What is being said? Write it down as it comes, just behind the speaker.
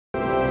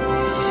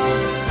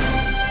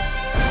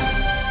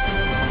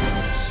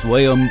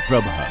Swayam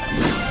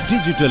Prabha.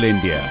 Digital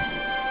India.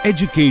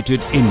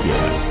 Educated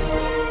India.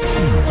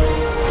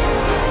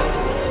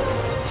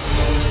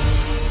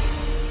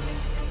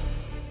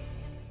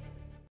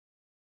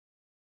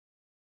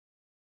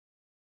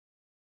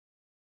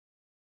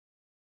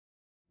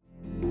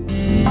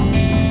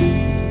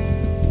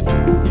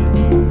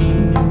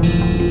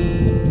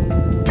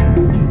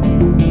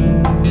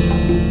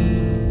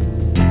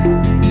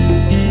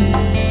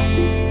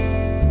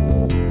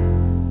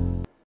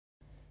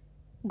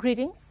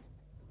 Greetings.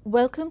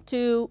 Welcome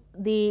to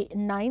the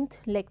 9th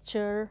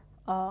lecture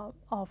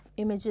of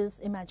Images,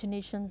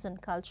 Imaginations and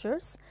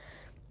Cultures.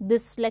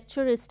 This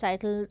lecture is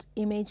titled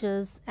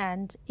Images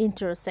and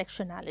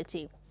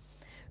Intersectionality.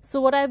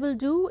 So what I will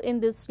do in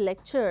this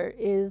lecture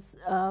is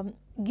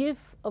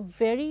give a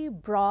very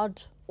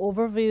broad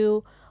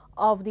overview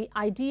of the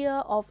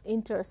idea of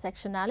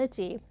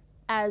intersectionality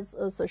as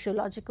a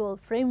sociological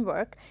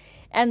framework,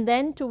 and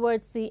then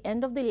towards the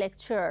end of the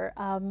lecture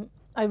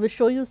I will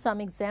show you some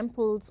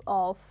examples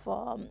of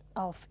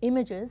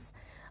images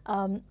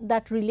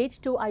that relate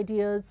to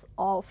ideas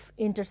of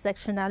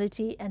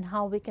intersectionality and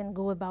how we can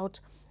go about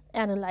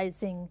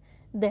analyzing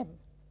them.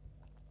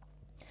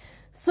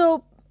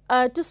 So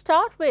to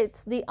start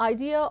with, the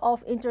idea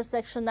of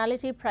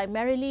intersectionality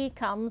primarily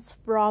comes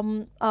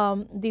from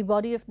the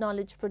body of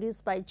knowledge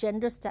produced by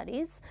gender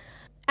studies.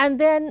 And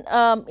then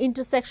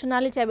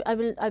intersectionality,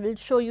 I will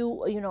show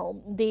you,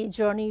 the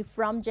journey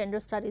from gender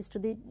studies to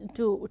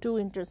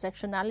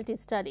intersectionality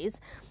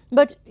studies.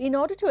 But in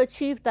order to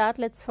achieve that,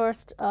 let's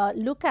first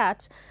look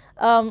at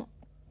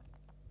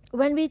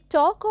when we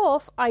talk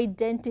of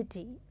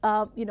identity,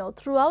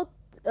 throughout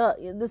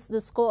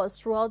this course,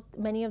 throughout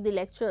many of the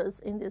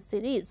lectures in this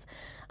series,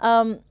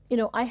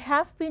 I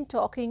have been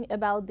talking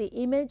about the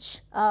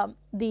image,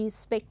 the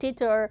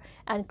spectator,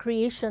 and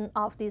creation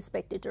of the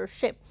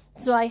spectatorship.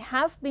 So I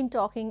have been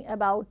talking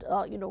about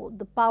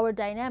the power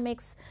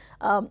dynamics,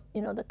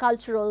 the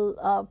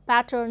cultural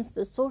patterns,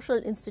 the social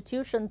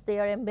institutions they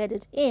are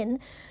embedded in,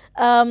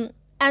 and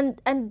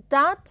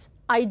that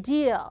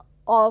idea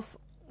of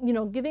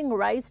giving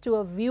rise to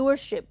a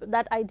viewership,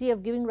 that idea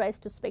of giving rise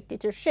to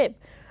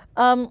spectatorship,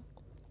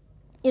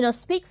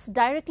 speaks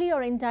directly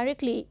or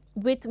indirectly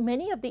with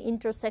many of the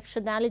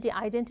intersectionality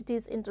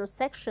identities,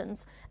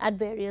 intersections at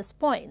various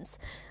points.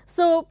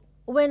 So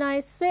when I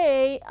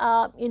say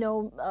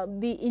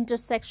the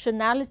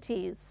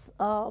intersectionalities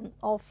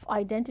of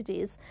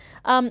identities,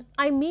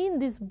 I mean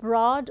these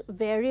broad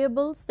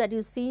variables that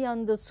you see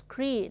on the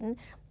screen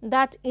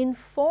that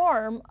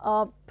inform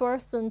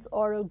persons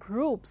or a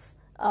group's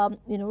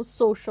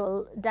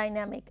social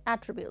dynamic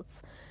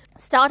attributes.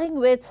 Starting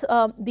with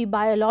the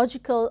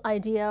biological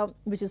idea,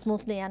 which is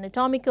mostly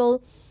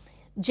anatomical,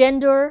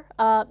 gender,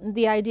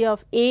 the idea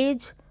of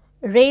age,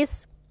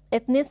 race,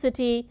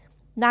 ethnicity,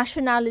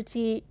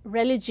 nationality,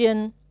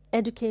 religion,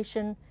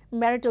 education,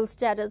 marital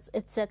status,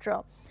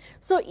 etc.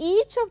 So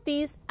each of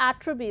these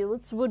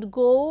attributes would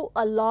go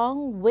a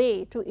long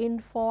way to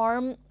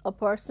inform a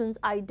person's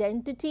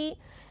identity,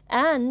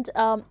 and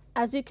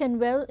as you can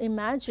well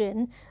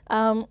imagine,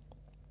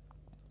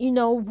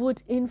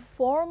 would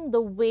inform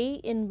the way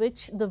in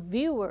which the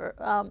viewer,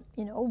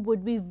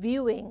 would be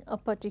viewing a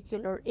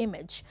particular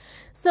image.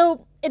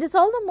 So it is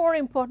all the more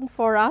important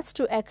for us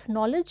to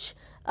acknowledge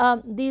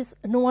these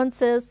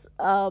nuances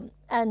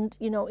and,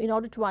 in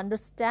order to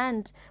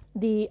understand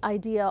the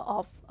idea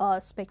of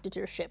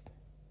spectatorship.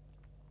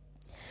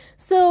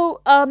 So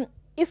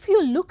if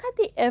you look at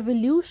the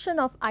evolution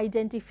of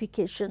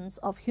identifications,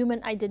 of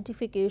human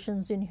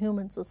identifications in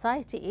human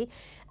society,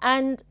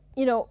 and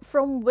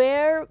from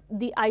where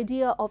the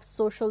idea of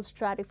social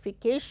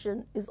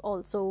stratification is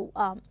also,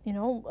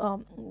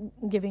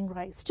 giving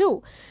rise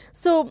to.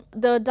 So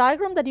the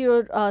diagram that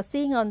you're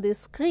seeing on this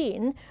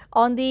screen,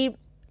 on the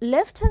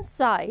left-hand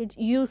side,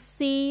 you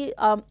see,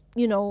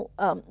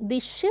 the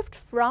shift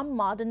from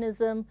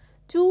modernism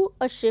to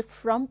a shift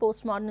from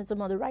postmodernism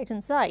on the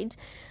right-hand side.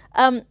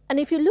 And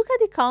if you look at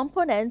the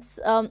components,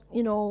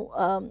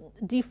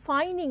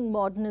 defining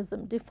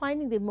modernism,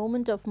 defining the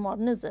moment of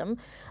modernism,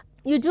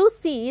 you do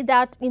see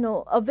that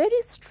a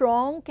very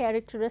strong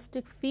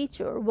characteristic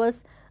feature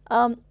was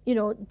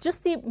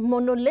just the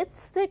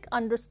monolithic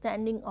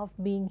understanding of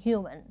being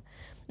human,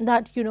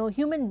 that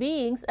human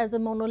beings as a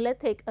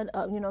monolithic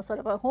sort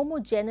of a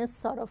homogeneous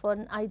sort of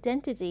an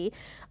identity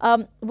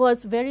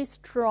was very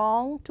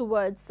strong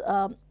towards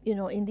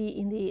in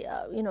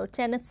the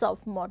tenets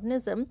of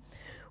modernism,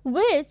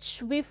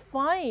 which we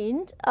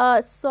find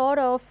sort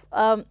of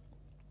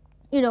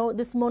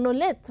this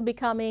monolith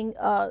becoming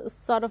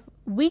sort of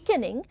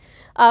weakening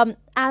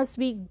as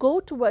we go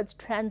towards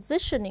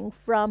transitioning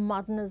from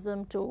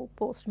modernism to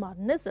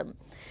postmodernism.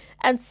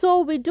 And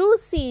so we do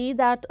see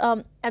that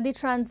at the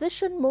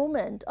transition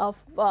moment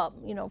of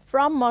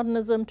from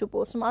modernism to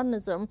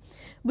postmodernism,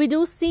 we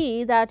do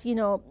see that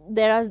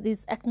there is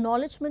this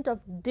acknowledgement of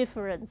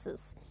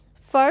differences.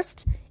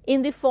 First,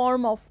 in the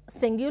form of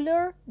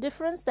singular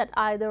difference, that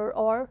either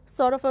or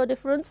sort of a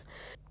difference,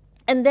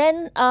 and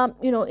then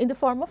in the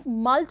form of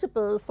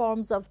multiple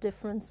forms of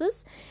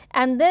differences,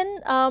 and then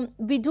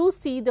we do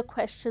see the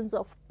questions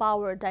of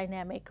power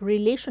dynamic,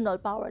 relational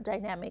power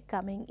dynamic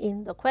coming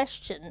in the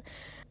question.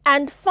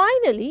 And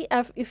finally,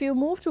 if you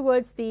move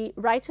towards the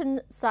right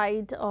hand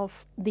side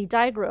of the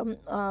diagram,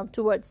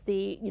 towards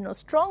the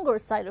stronger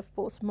side of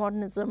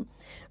postmodernism,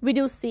 we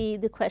do see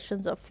the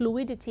questions of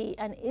fluidity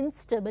and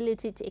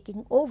instability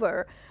taking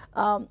over,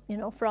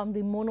 from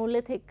the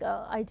monolithic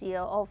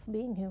idea of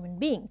being human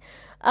being.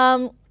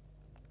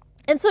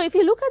 And so if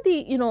you look at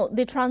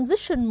the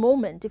transition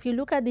moment, if you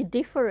look at the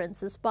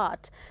differences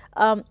part,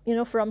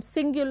 from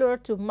singular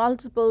to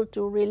multiple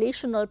to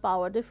relational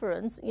power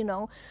difference,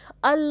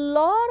 a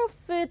lot of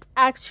it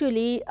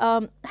actually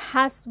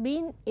has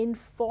been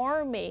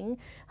informing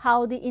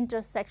how the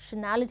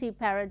intersectionality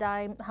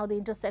paradigm, how the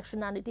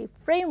intersectionality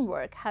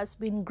framework has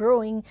been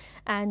growing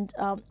and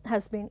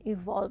has been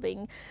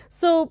evolving.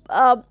 So,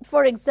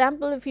 for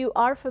example, if you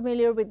are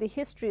familiar with the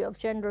history of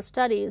gender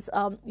studies,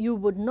 you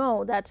would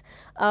know that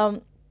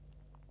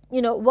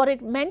what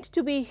it meant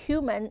to be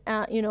human,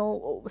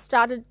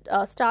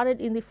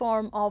 started in the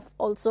form of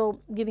also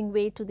giving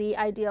way to the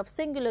idea of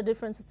singular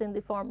differences in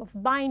the form of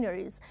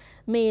binaries,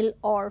 male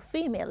or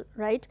female,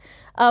 right?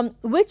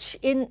 Which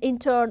in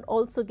turn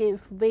also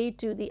gave way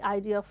to the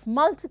idea of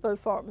multiple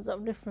forms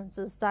of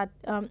differences, that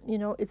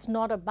it's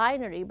not a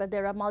binary, but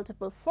there are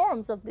multiple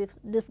forms of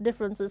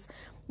differences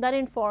that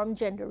inform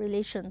gender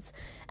relations.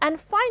 And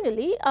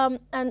finally,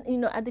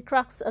 at the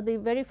crux, the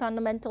very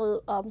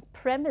fundamental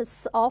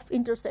premise of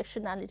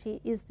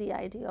intersectionality is the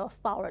idea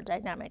of power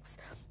dynamics.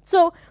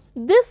 So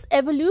this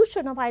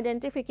evolution of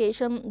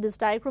identification, this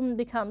diagram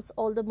becomes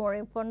all the more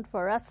important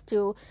for us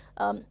to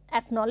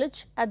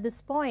acknowledge at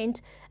this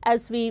point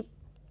as we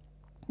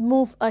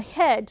move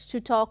ahead to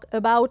talk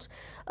about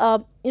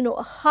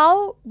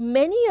how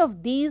many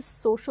of these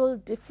social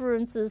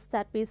differences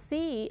that we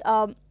see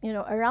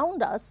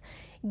around us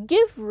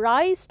give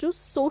rise to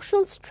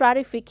social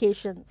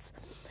stratifications.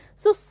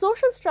 So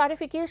social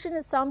stratification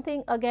is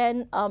something,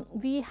 again,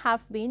 we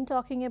have been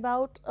talking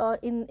about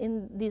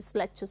in this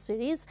lecture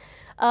series,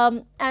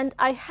 and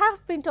I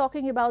have been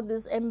talking about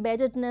this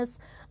embeddedness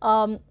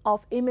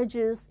of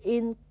images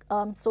in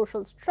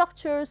social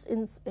structures,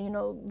 in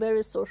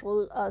various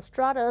social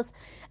stratas,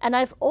 and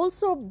I've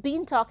also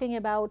been talking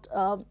about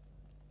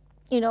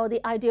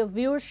the idea of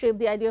viewership,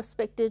 the idea of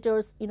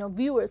spectators,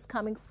 viewers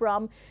coming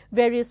from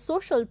various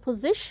social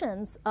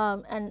positions,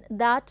 and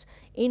that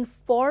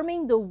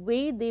informing the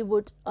way they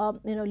would,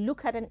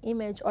 look at an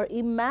image or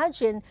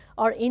imagine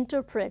or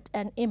interpret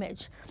an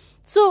image.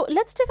 So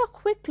let's take a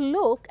quick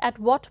look at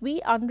what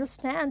we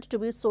understand to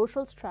be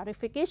social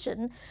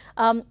stratification,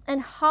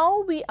 and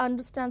how we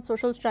understand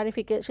social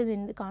stratification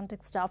in the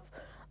context of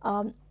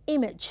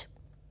image.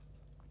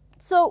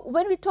 So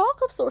when we talk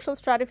of social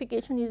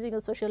stratification using a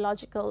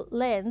sociological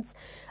lens,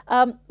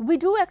 we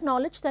do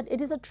acknowledge that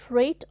it is a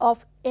trait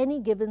of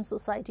any given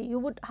society. You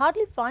would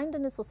hardly find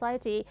in a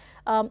society,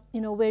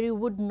 where you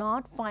would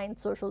not find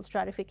social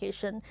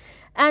stratification.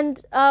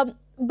 And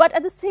but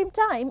at the same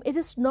time, it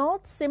is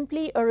not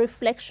simply a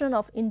reflection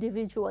of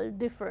individual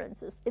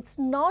differences. It's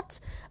not,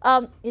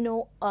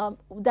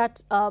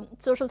 that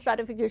social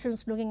stratification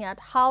is looking at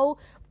how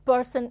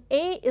person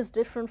A is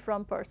different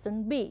from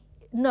person B.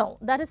 No,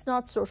 that is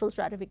not social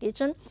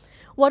stratification.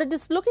 What it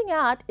is looking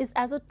at is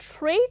as a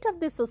trait of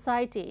the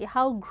society,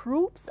 how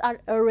groups are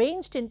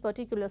arranged in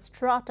particular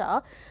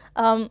strata,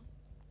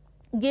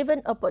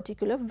 given a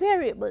particular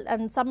variable.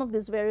 And some of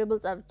these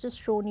variables I've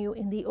just shown you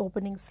in the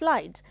opening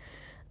slide.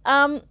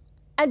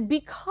 And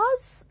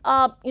because,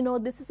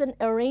 this is an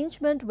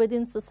arrangement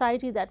within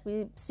society that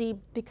we see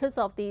because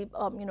of the,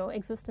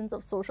 existence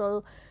of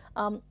social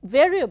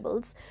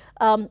variables,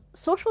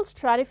 social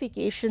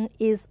stratification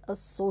is a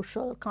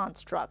social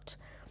construct.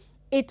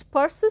 It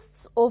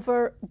persists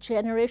over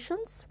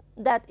generations,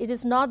 that it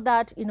is not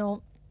that,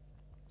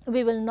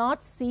 we will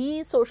not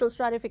see social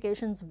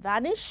stratifications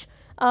vanish,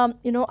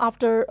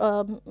 after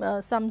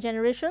some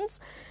generations.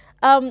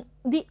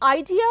 The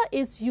idea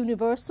is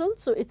universal,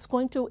 so it's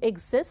going to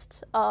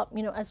exist,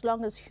 as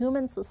long as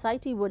human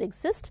society would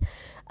exist.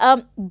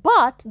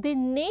 But the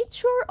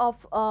nature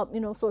of,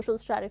 social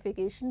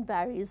stratification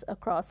varies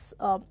across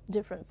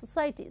different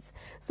societies.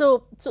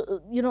 So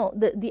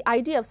the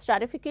idea of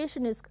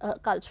stratification is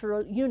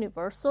cultural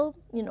universal.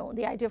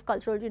 The idea of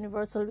cultural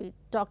universal we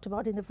talked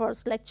about in the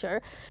first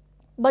lecture.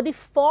 But the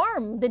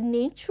form, the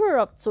nature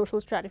of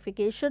social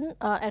stratification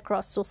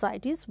across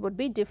societies would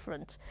be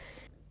different.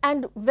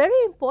 And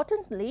very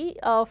importantly,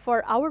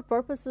 for our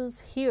purposes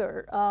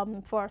here,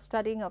 for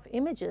studying of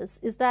images,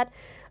 is that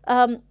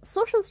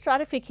social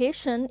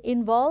stratification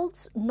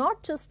involves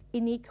not just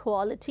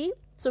inequality.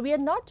 So we are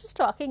not just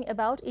talking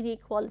about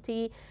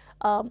inequality,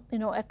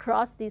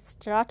 across the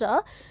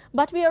strata,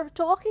 but we are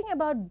talking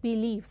about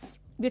beliefs.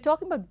 We're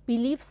talking about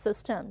belief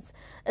systems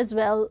as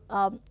well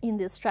in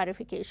this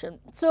stratification.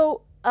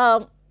 So,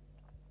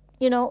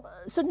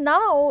 so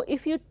now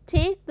if you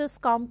take this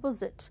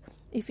composite,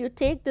 if you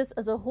take this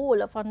as a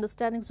whole of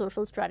understanding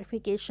social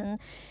stratification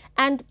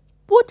and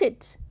put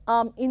it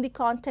in the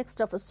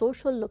context of a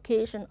social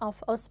location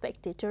of a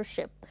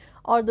spectatorship,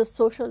 or the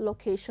social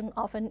location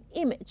of an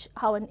image,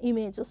 how an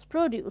image is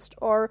produced,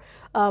 or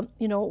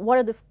what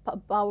are the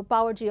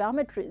power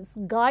geometries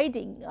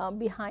guiding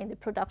behind the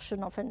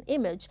production of an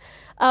image.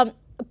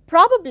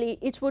 Probably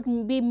it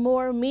would be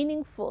more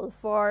meaningful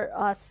for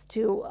us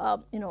to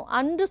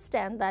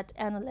understand that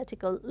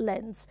analytical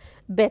lens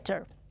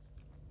better.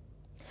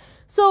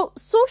 So,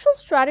 social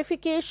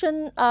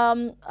stratification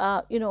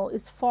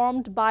is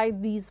formed by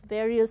these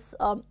various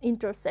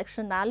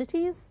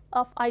intersectionalities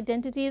of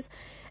identities,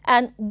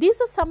 and these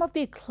are some of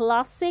the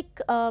classic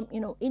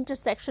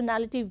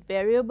intersectionality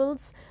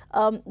variables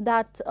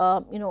that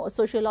a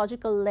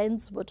sociological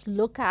lens would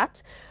look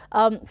at.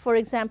 For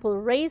example,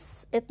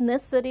 race,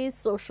 ethnicity,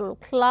 social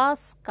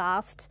class,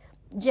 caste,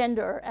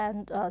 gender,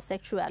 and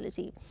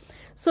sexuality.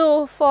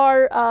 So,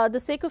 for the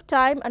sake of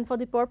time and for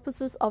the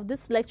purposes of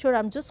this lecture, I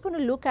am just going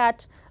to look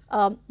at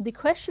the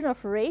question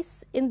of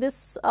race in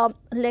this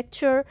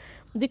lecture,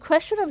 the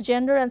question of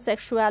gender and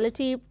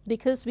sexuality,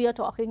 because we are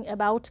talking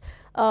about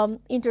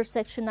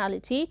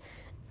intersectionality,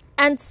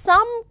 and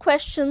some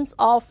questions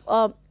of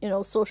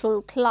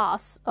social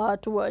class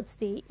towards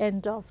the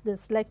end of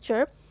this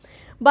lecture.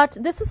 But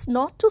this is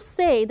not to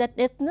say that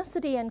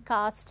ethnicity and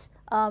caste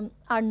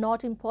are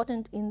not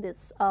important in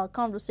this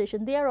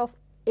conversation. They are of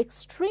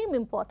extreme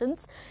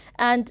importance,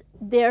 and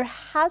there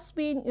has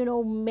been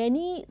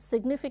many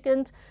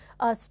significant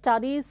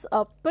studies,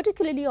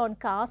 particularly on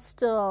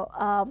caste,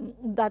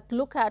 that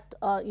look at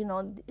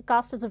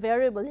caste as a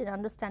variable in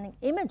understanding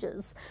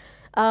images,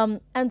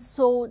 and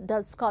so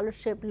does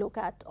scholarship look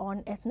at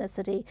on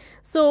ethnicity.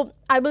 So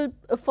I will,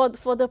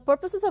 for the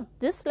purposes of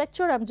this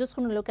lecture, I'm just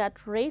going to look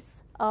at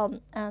race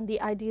and the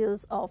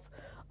ideas of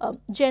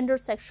gender,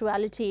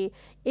 sexuality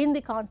in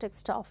the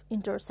context of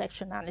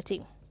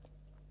intersectionality.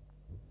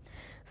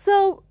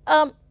 So,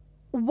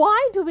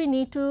 why do we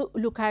need to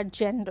look at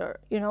gender?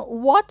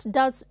 What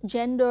does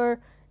gender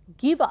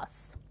give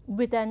us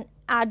with an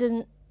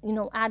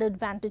added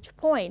vantage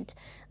point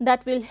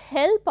that will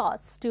help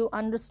us to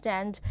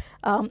understand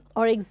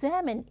or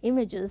examine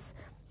images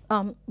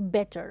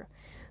better?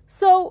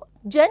 So,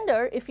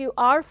 gender, if you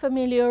are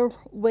familiar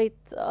with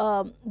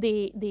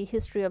the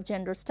history of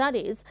gender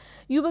studies,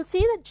 you will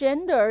see that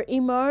gender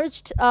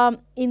emerged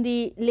in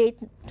the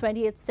late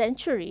 20th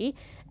century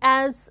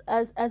as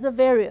a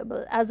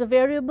variable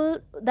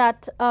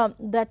that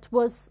that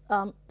was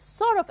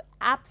sort of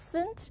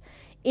absent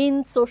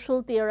in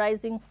social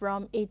theorizing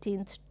from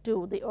 18th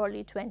to the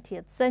early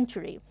 20th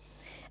century.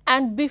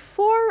 And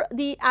before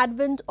the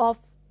advent of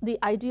the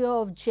idea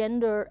of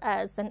gender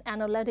as an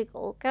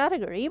analytical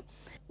category,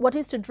 what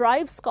is to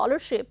drive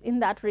scholarship in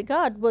that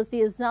regard was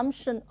the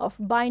assumption of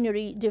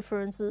binary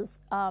differences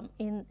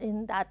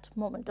in that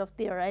moment of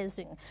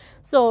theorizing.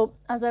 So,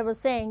 as I was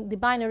saying, the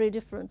binary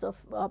difference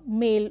of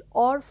male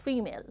or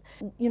female,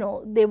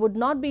 they would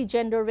not be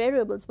gender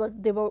variables,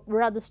 but they were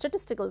rather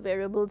statistical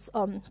variables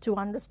to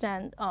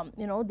understand,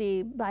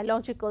 the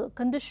biological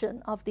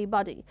condition of the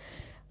body.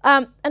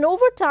 And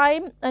over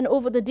time and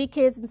over the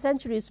decades and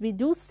centuries, we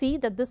do see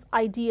that these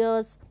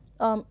ideas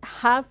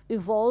have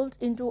evolved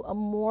into a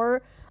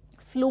more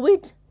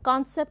fluid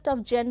concept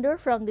of gender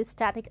from the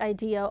static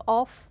idea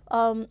of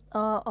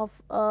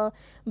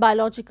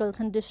biological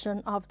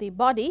condition of the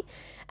body.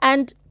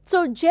 And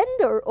so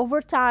gender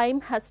over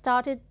time has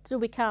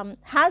become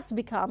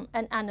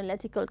an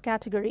analytical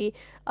category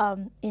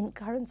in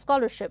current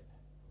scholarship.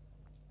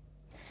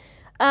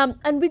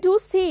 And we do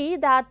see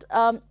that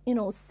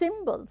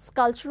symbols,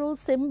 cultural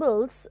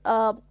symbols,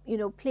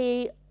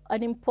 play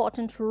an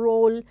important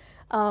role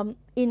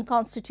in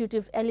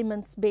constitutive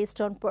elements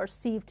based on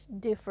perceived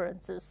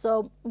differences.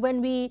 So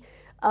when we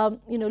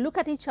look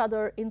at each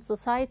other in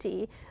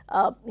society,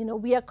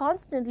 we are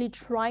constantly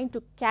trying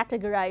to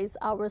categorize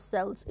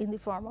ourselves in the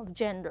form of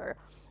gender.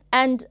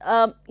 And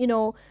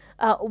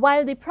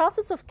while the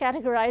process of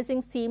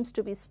categorizing seems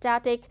to be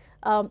static,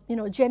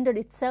 gender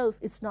itself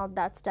is not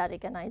that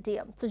static an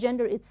idea. So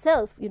gender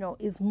itself,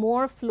 is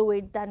more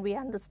fluid than we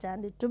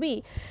understand it to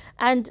be.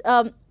 And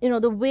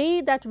the way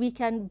that we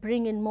can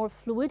bring in more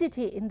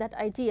fluidity in that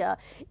idea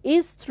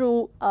is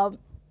through the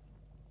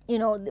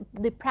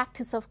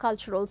practice of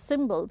cultural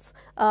symbols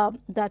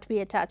that we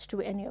attach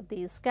to any of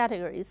these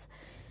categories.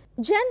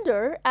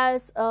 Gender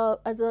as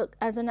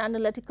an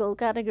analytical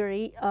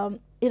category,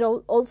 it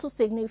also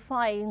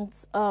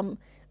signifies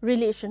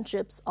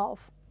relationships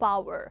of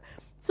power.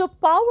 So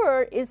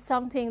power is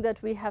something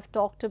that we have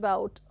talked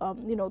about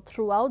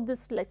throughout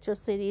this lecture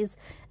series,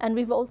 and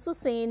we've also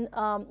seen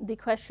the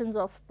questions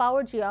of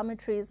power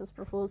geometries as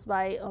proposed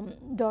by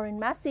Doreen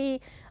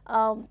Massey,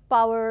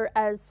 power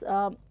as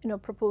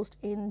proposed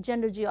in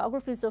Gender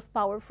Geographies of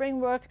Power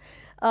framework,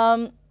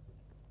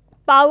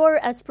 power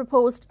as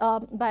proposed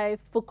by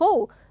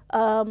Foucault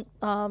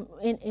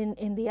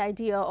in the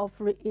idea of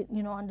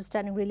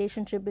understanding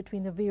relationship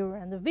between the viewer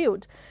and the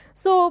viewed.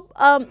 So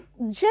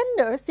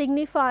gender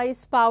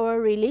signifies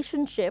power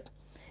relationship,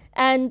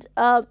 and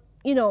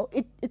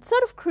it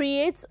sort of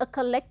creates a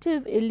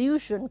collective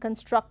illusion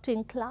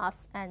constructing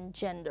class and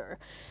gender.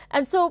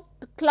 And so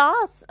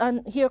class,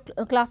 and here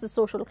class is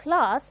social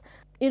class,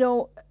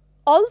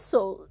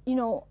 also,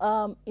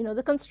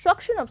 the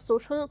construction of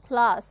social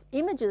class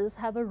images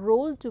have a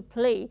role to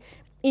play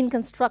in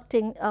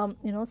constructing,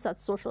 such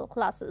social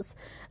classes.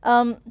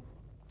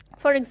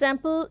 For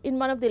example, in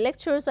one of the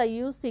lectures, I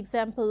used the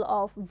example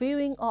of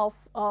viewing of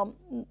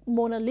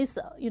Mona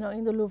Lisa,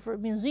 in the Louvre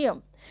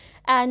Museum.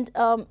 And,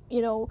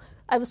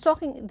 I was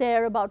talking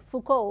there about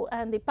Foucault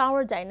and the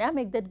power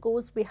dynamic that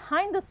goes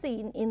behind the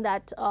scene in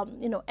that,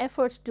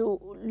 effort to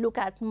look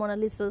at Mona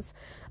Lisa's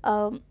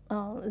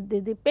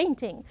the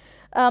painting.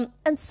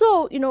 And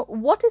so,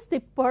 what is the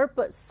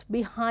purpose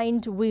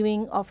behind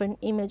viewing of an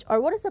image, or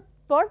what is the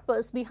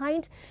purpose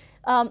behind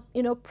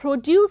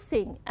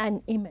producing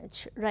an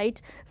image,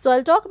 right? So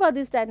I'll talk about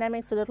these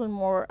dynamics a little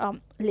more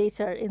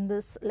later in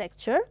this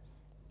lecture.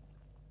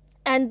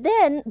 And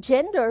then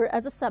gender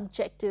as a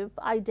subjective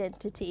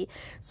identity.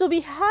 So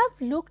we have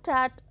looked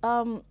at,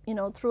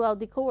 throughout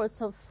the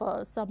course of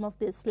some of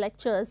these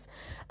lectures,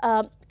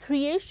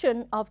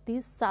 creation of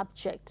these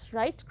subjects,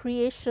 right?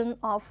 Creation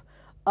of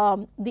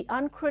the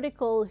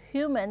uncritical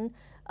human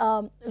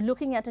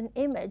looking at an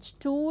image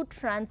to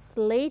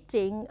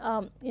translating,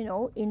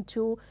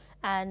 into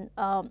an,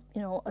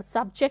 a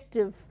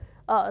subjective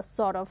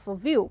sort of a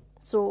view.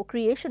 So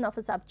creation of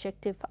a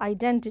subjective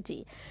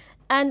identity.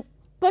 And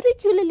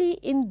particularly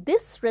in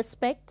this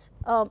respect,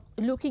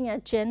 looking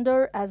at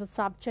gender as a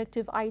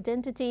subjective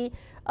identity,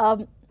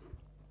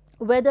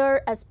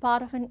 whether as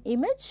part of an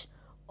image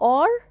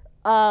or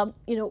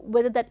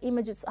whether that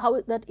image is,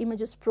 how that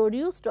image is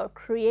produced or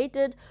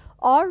created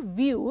or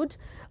viewed,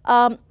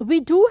 we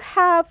do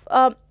have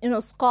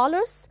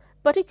scholars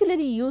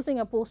particularly using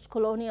a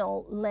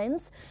post-colonial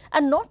lens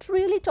and not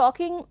really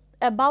talking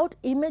about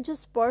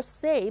images per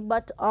se,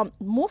 but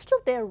most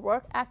of their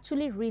work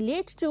actually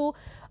relate to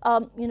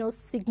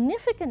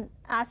significant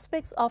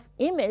aspects of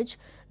image,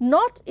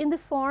 not in the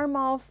form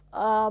of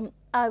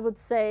I would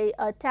say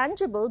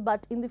tangible,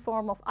 but in the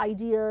form of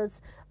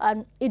ideas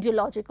and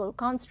ideological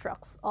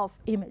constructs of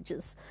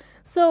images.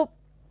 So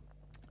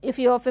if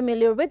you are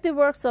familiar with the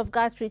works of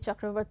Gayatri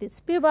Chakravarti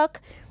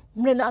Spivak,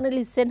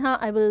 Mrinalini Sinha,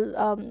 I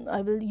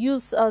will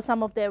use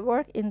some of their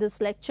work in this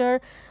lecture.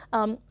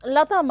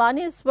 Lata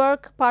Mani's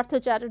work, Partha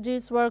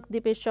Chatterjee's work,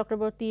 Dipesh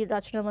Chakraborty,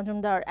 Rachna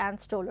Majumdar, and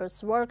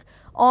Stoller's work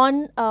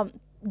on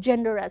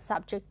gender as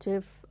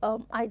subjective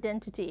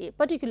identity,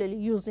 particularly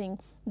using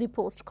the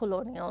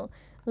post-colonial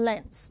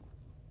lens.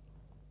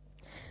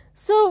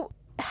 So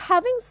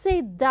having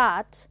said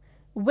that,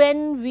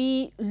 when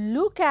we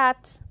look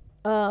at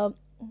an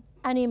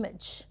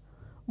image,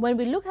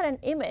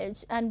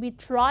 and we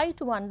try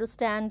to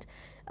understand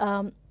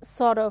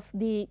sort of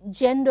the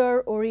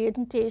gender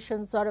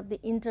orientation, sort of the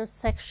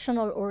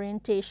intersectional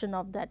orientation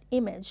of that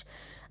image,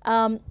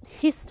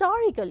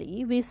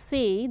 historically we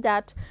see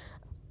that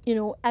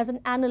as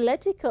an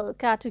analytical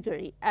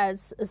category,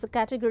 as a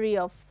category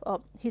of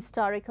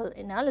historical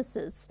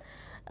analysis,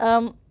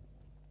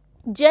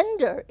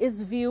 gender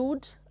is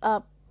viewed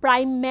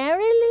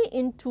primarily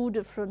in two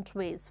different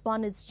ways.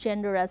 One is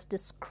gender as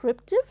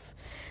descriptive,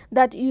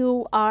 that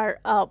you are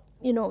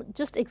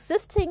just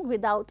existing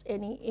without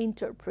any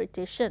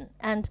interpretation,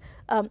 and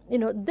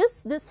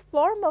this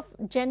form of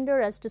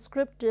gender as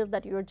descriptive,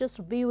 that you are just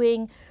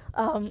viewing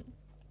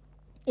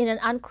in an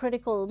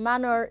uncritical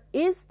manner,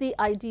 is the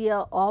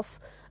idea of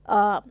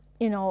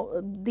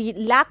the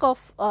lack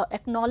of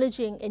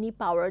acknowledging any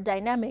power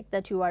dynamic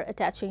that you are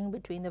attaching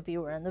between the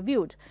viewer and the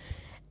viewed.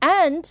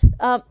 And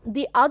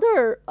the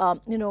other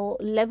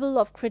level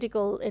of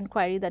critical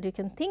inquiry that you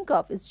can think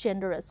of is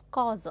gender as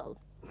causal.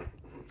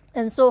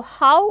 And so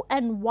how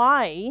and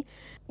why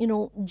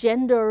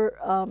gender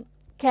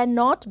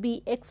cannot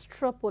be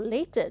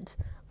extrapolated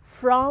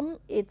from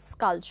its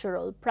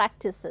cultural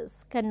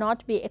practices,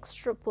 cannot be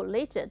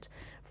extrapolated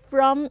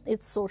from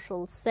its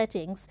social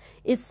settings,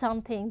 is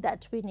something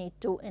that we need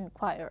to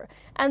inquire.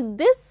 And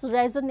this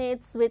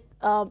resonates with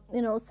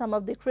some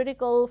of the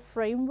critical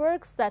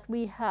frameworks that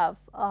we have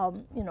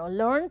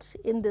learned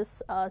in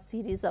this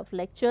series of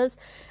lectures,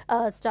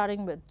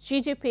 starting with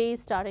GGP,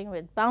 starting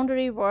with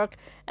boundary work,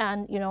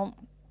 and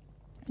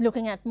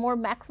looking at more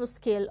macro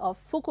scale of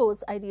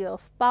Foucault's idea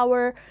of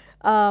power,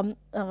 and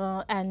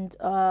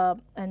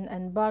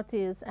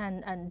Barthes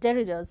and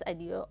Derrida's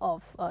idea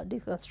of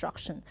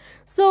deconstruction.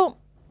 So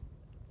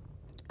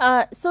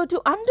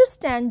to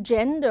understand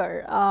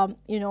gender,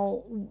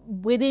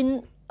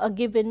 within a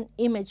given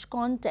image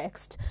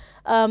context,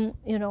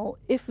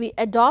 if we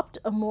adopt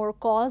a more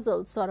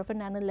causal sort of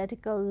an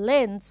analytical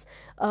lens,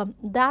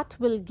 that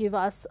will give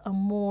us a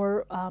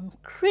more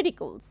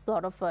critical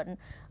sort of an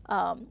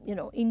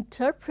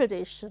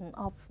interpretation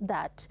of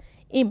that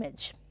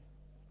image.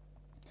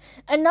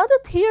 Another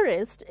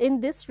theorist in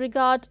this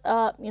regard,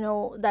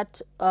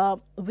 that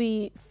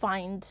we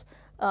find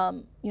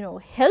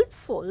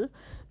helpful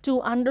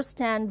to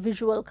understand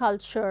visual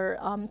culture,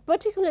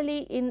 particularly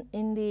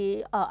in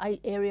the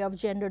area of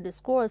gender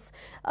discourse.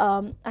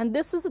 And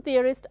this is a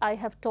theorist I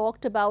have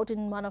talked about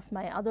in one of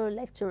my other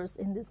lectures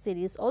in this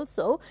series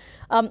also.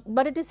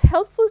 But it is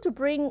helpful to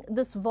bring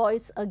this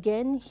voice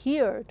again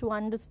here to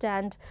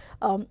understand,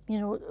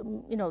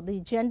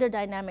 the gender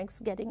dynamics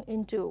getting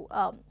into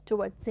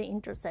towards the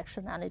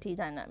intersectionality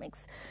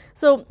dynamics.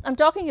 So I'm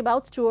talking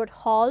about Stuart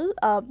Hall,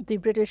 the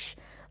British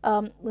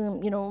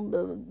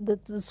the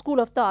school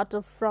of thought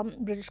from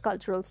British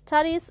Cultural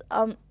Studies.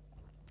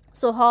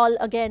 So Hall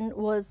again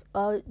was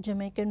a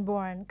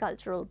Jamaican-born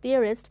cultural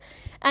theorist,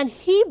 and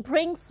he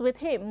brings with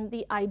him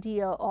the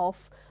idea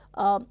of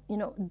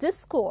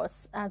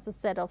discourse as a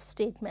set of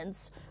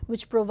statements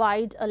which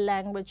provide a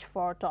language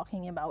for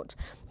talking about.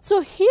 So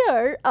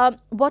here,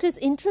 what is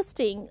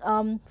interesting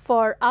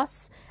for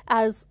us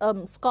as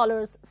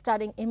scholars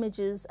studying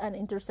images and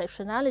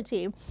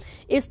intersectionality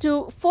is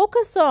to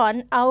focus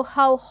on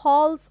how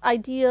Hall's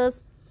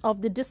ideas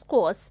of the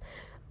discourse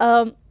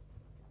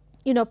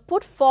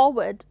put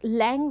forward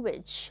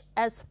language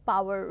as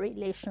power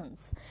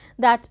relations.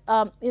 That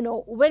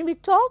when we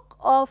talk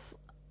of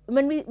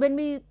when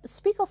we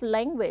speak of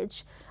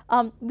language,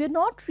 we're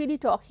not really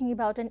talking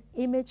about an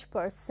image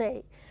per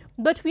se,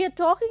 but we are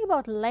talking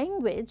about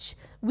language.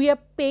 We are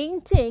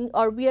painting,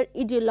 or we are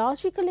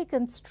ideologically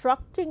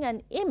constructing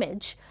an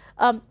image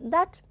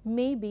that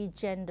may be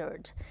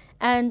gendered.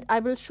 And I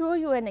will show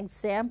you an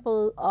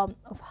example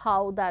of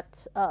how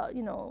that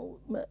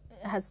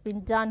has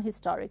been done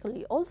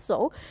historically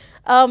also.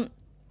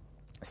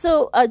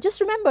 So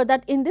just remember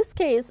that in this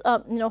case,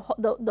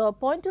 the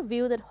point of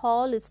view that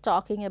Hall is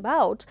talking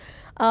about,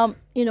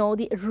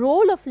 the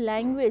role of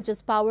language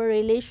as power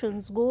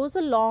relations goes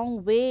a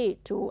long way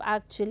to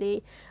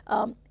actually,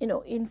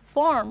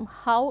 inform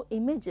how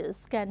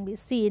images can be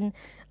seen,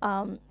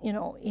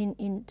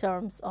 in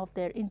terms of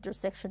their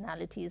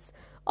intersectionalities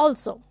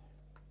also.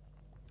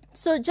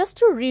 So just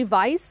to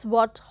revise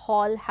what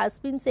Hall has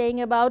been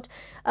saying about,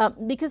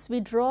 because we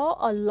draw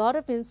a lot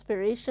of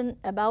inspiration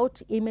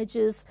about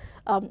images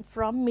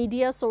from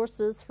media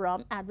sources,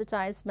 from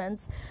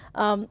advertisements,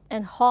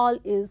 and Hall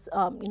is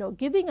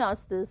giving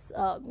us this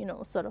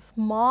sort of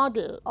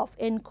model of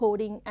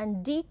encoding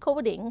and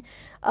decoding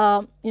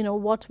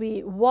what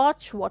we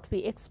watch, what we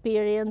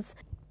experience,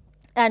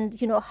 and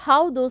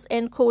how those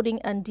encoding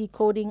and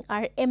decoding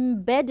are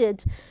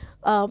embedded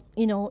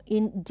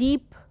in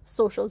deep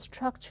social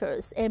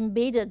structures,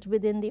 embedded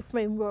within the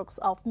frameworks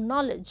of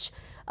knowledge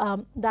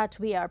that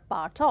we are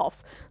part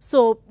of.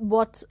 So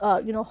what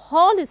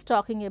Hall is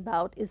talking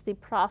about is the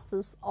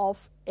process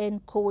of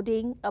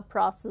encoding, a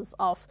process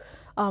of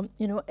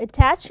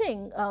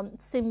attaching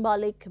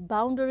symbolic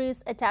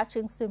boundaries,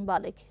 attaching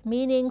symbolic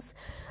meanings,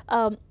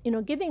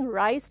 giving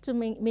rise to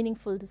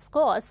meaningful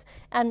discourse,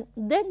 and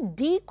then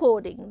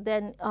decoding,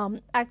 then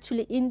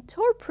actually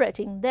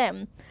interpreting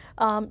them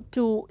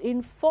to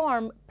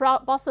inform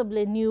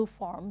possibly new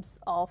forms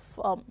of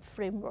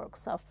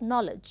frameworks of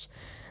knowledge.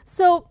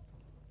 So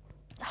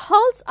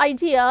Hall's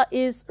idea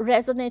is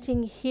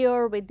resonating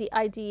here with the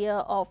idea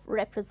of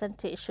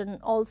representation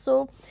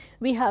also.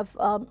 We have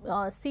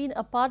seen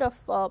a part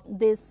of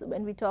this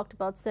when we talked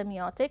about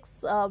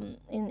semiotics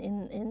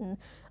in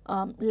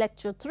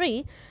lecture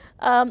 3,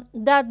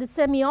 that the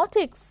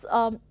semiotics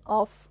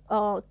of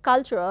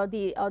culture,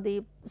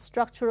 the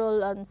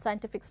structural and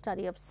scientific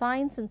study of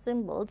signs and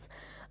symbols,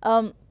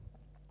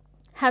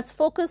 has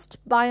focused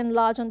by and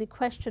large on the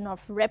question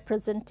of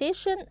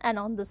representation and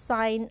on the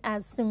sign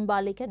as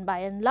symbolic, and by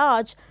and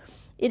large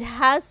it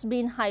has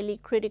been highly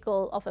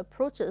critical of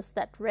approaches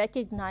that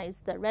recognize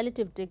the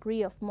relative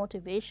degree of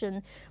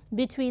motivation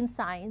between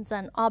signs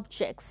and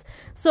objects.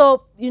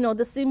 So,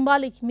 the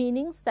symbolic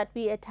meanings that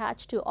we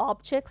attach to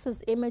objects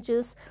as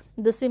images,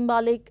 the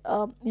symbolic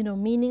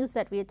meanings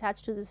that we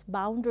attach to these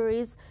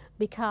boundaries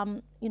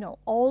become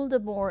all the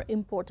more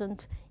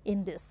important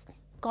in this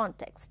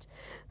context.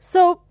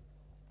 So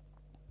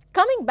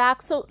coming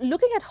back, so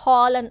looking at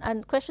Hall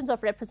and questions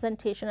of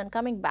representation, and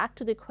coming back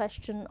to the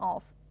question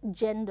of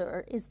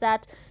gender, is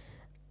that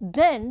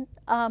then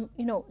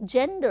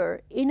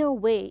gender in a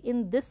way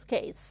in this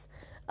case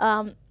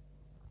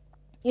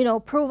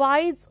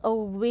provides a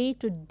way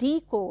to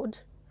decode,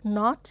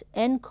 not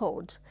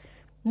encode,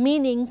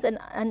 meanings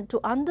and to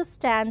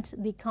understand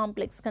the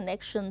complex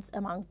connections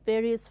among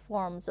various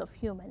forms of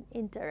human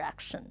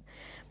interaction.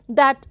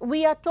 That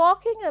we are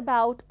talking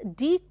about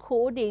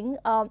decoding,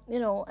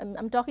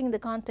 I'm talking in the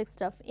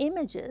context of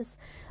images,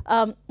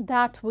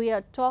 that we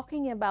are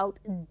talking about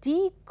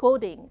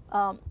decoding,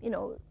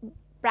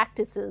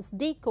 practices,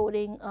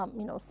 decoding,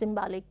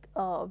 symbolic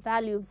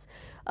values,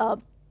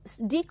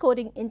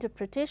 decoding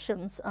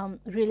interpretations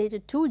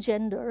related to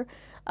gender,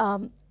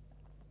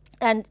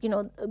 and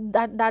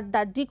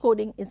that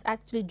decoding is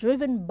actually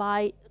driven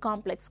by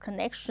complex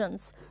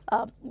connections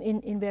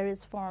in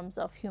various forms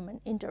of human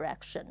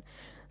interaction.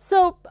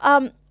 So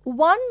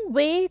one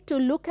way to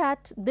look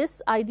at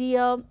this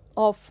idea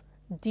of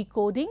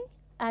decoding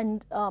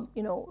and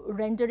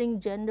rendering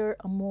gender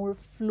a more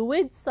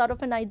fluid sort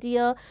of an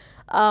idea.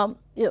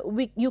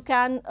 You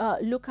can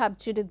look up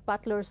Judith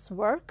Butler's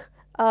work,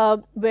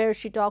 where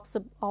she talks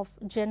of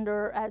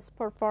gender as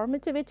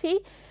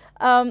performativity.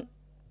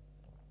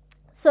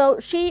 So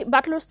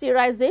Butler's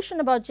theorization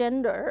about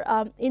gender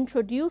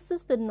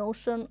introduces the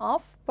notion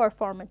of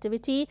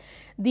performativity,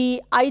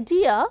 the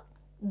idea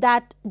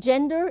that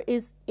gender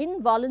is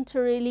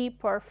involuntarily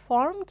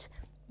performed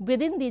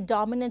within the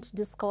dominant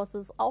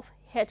discourses of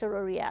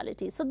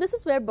heteroreality. So this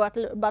is where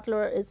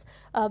Butler is,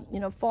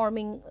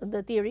 forming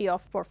the theory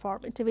of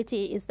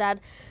performativity, is that,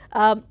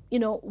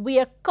 we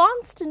are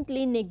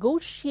constantly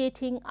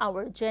negotiating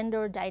our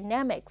gender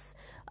dynamics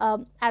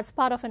as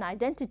part of an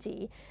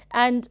identity,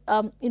 and,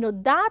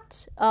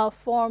 that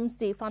forms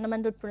the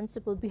fundamental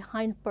principle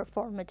behind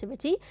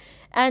performativity.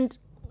 And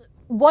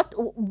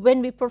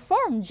when we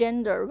perform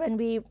gender, when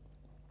the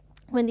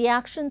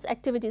actions,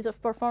 activities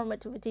of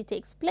performativity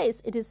takes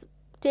place, it is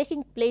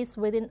taking place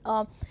within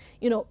a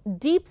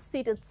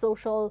deep-seated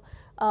social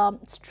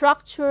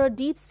structure,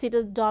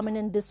 deep-seated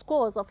dominant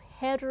discourse of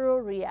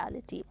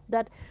heteroreality,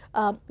 that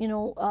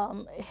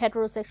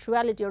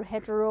heterosexuality or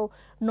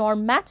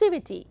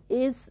heteronormativity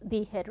is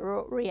the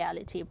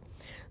heteroreality.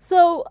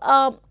 So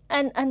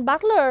and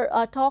Butler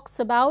talks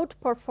about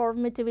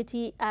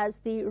performativity as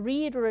the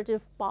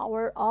reiterative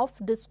power of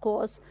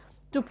discourse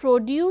to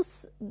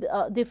produce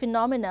the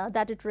phenomena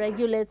that it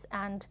regulates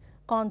and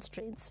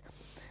constrains.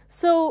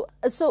 So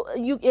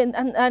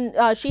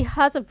she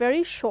has a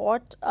very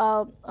short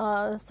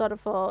sort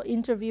of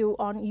interview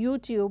on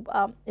YouTube.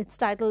 Its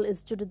title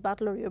is Judith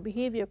Butler, Your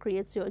Behavior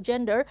Creates Your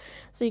Gender.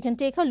 So you can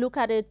take a look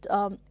at it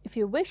if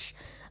you wish.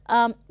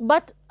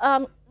 But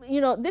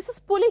this is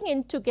pulling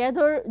in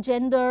together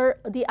gender,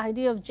 the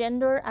idea of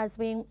gender as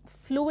being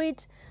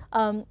fluid,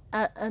 an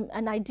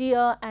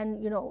idea, and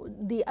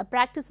the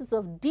practices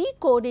of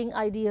decoding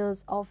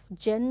ideas of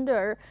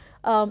gender,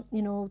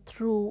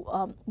 through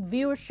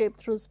viewership,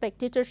 through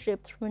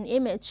spectatorship, through an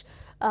image,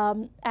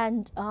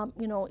 and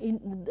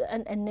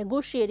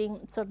negotiating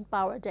certain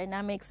power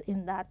dynamics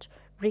in that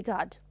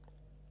regard.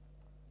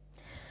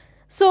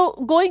 So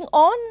going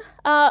on,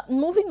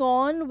 moving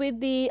on with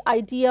the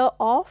idea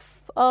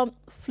of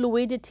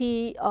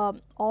fluidity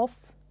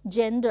of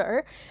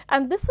gender,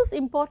 and this is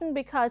important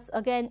because,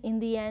 again, in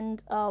the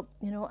end,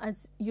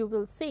 as you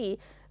will see,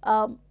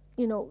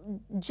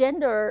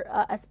 gender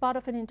as part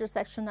of an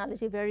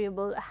intersectionality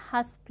variable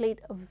has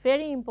played a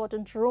very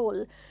important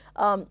role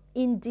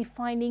in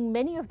defining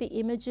many of the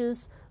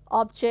images,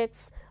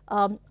 objects,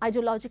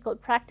 ideological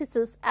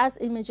practices as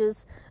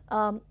images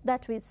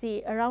that we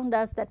see around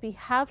us, that we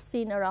have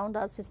seen around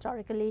us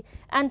historically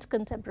and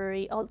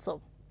contemporary also.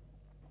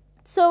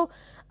 So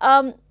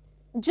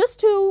just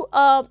to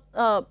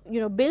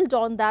build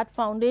on that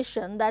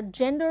foundation, that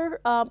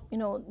gender,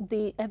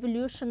 the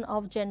evolution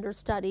of gender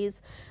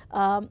studies,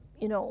 have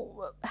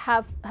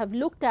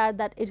looked at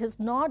that it has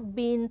not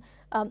been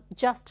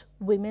just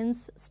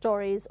women's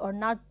stories or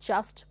not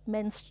just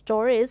men's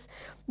stories,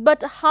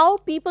 but how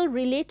people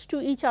relate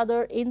to each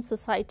other in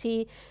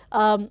society,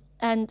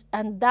 and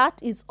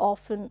that is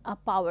often a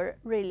power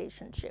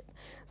relationship.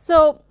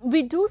 So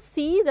we do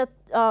see that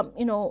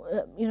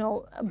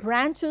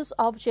branches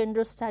of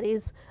gender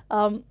studies,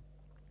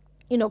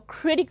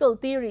 critical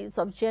theories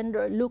of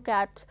gender look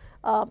at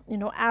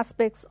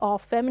aspects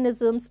of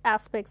feminisms,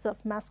 aspects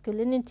of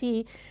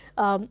masculinity,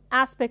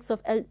 aspects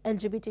of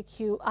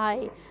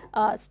LGBTQI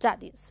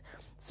studies.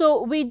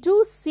 So we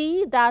do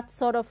see that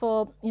sort of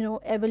a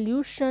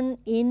evolution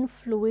in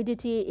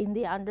fluidity in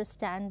the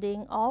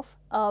understanding of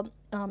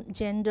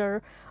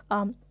gender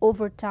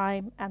over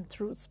time and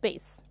through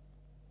space.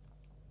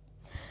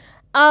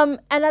 And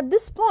at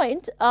this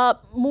point,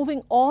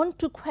 moving on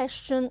to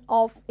question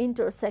of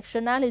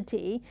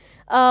intersectionality,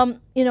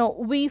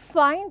 we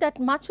find that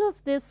much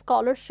of this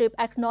scholarship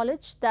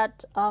acknowledge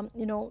that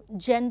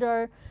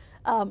gender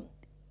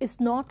is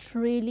not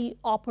really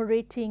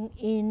operating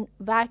in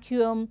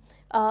vacuum,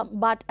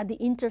 but at the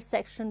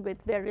intersection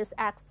with various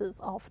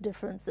axes of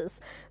differences.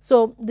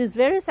 So this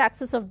various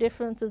axes of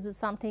differences is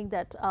something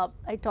that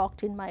I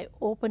talked in my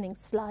opening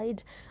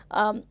slide,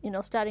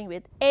 starting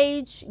with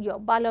age, your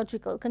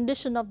biological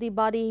condition of the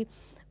body,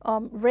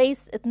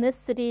 race,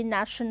 ethnicity,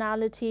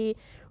 nationality,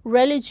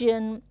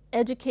 religion,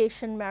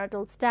 education,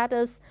 marital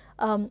status,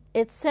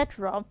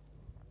 etc.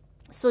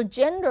 So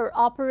gender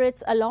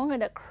operates along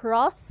and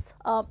across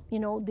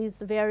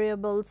these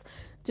variables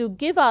to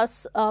give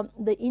us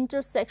the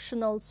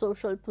intersectional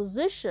social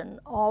position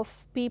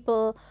of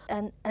people,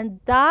 and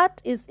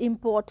that is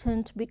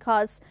important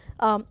because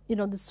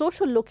the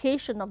social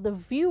location of the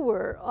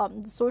viewer,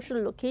 the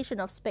social location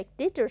of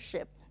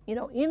spectatorship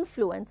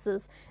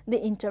influences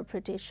the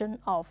interpretation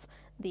of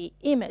the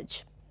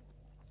image.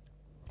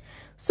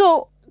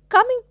 So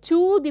coming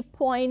to the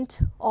point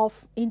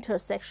of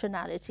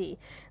intersectionality,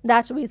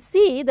 that we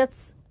see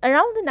that's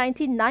around the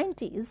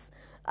 1990s,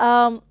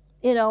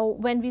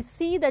 when we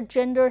see that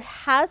gender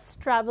has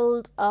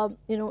traveled,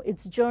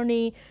 its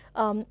journey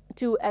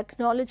to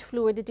acknowledge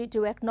fluidity,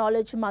 to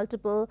acknowledge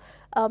multiple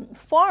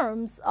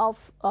forms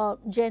of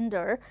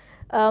gender,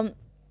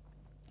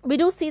 we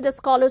do see that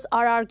scholars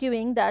are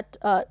arguing that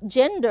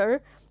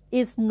gender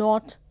is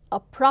not a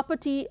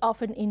property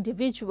of an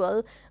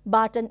individual,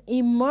 but an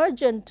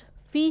emergent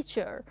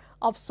feature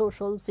of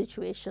social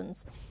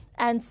situations.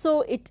 And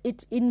so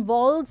it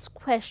involves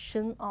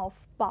question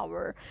of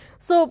power.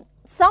 So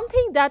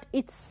something that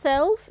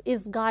itself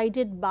is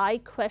guided by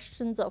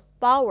questions of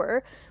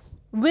power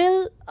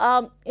will,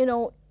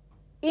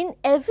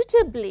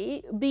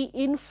 inevitably be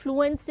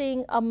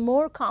influencing a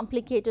more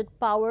complicated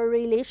power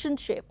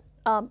relationship,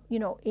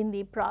 in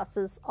the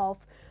process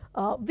of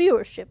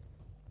viewership.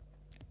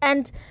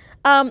 And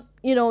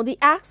the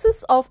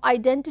axis of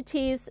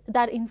identities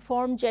that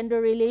inform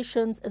gender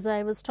relations, as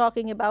I was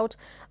talking about,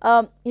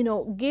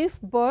 give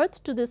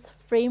birth to this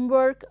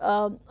framework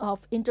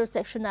of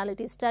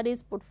intersectionality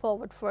studies put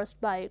forward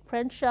first by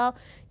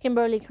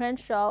Kimberly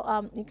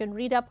Crenshaw. You can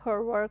read up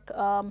her work,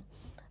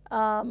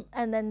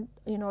 and then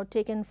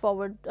taken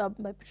forward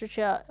by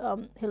Patricia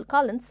Hill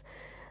Collins.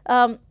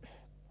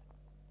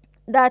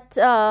 That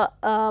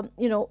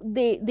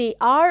they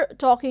are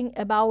talking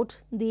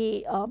about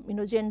the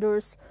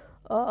genders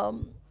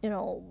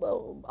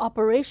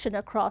operation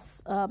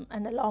across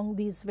and along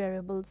these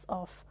variables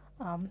of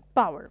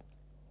power.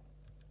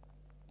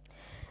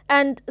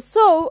 And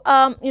so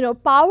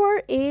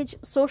power, age,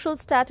 social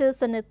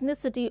status and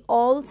ethnicity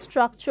all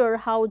structure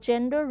how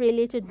gender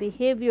related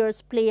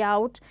behaviors play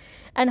out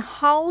and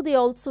how they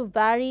also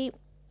vary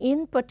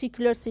in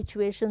particular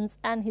situations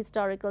and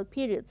historical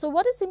periods. So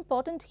what is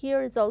important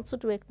here is also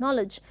to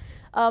acknowledge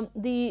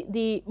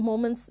the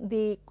moments,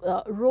 the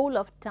role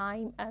of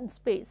time and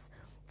space.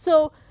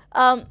 So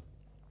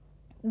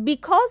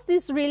because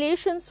these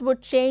relations would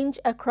change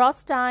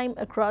across time,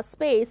 across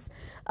space,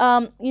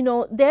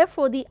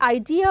 therefore the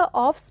idea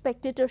of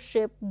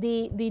spectatorship,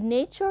 the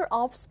nature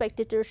of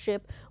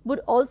spectatorship would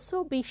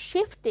also be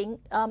shifting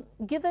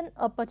given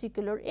a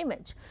particular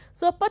image.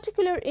 So a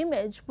particular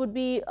image would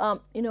be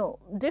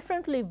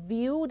differently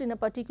viewed in a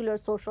particular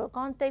social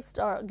context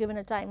or given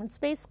a time and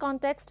space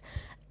context,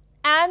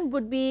 and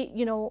would be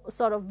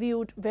sort of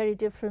viewed very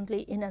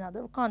differently in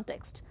another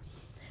context.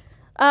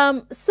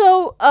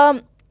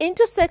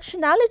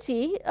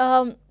 Intersectionality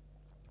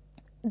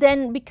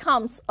then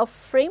becomes a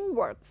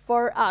framework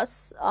for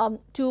us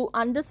to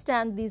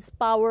understand these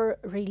power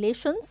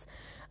relations,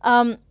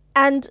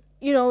 and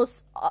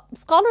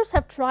scholars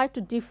have tried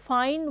to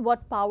define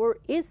what power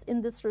is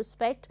in this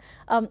respect.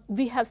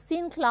 We have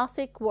seen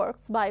classic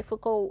works by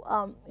Foucault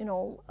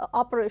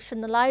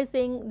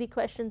operationalizing the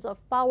questions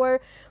of power.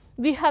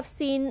 We have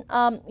seen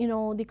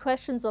the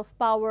questions of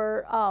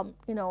power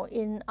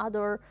in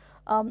other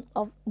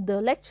of the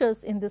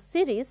lectures in this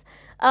series.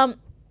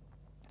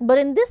 But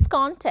in this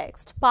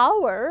context,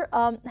 power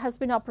has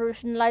been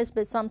operationalized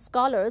by some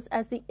scholars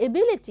as the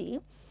ability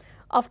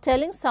of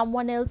telling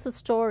someone else's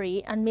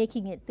story and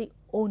making it the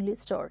only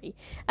story.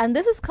 And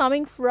this is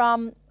coming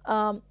from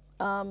Chidamma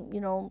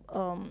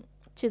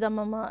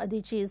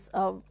Adichie's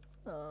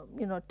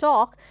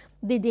talk,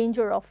 The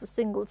Danger of a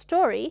Single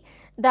Story,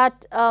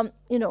 that a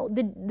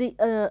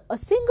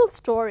single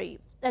story,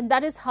 and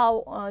that is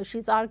how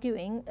she's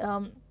arguing,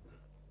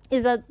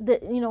 is that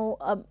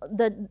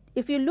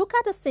if you look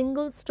at a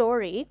single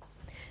story,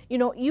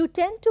 you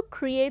tend to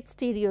create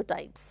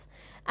stereotypes,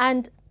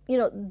 and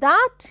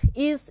that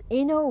is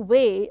in a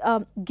way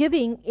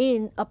giving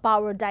in a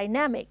power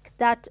dynamic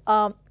that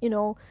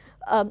the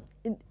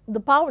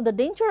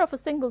danger of a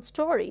single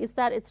story is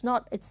that it's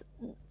not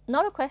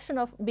a question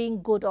of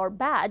being good or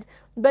bad,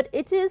 but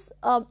it is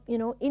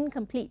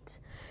incomplete.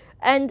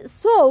 And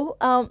so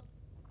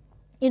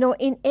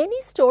in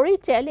any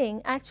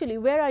storytelling, actually,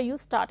 where are you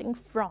starting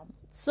from?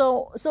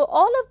 So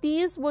all of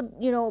these would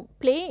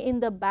play in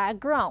the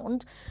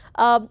background,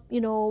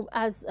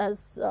 as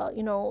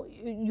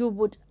you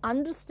would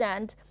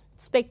understand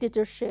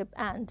spectatorship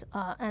and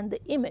the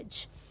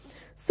image.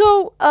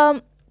 So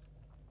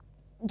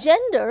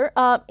gender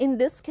in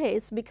this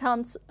case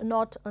becomes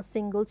not a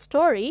single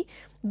story,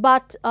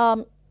 but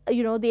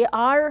they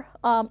are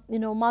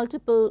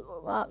multiple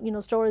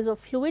stories of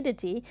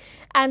fluidity,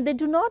 and they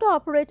do not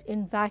operate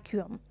in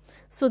vacuum.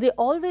 So they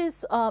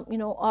always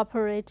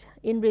operate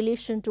in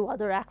relation to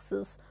other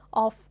axes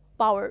of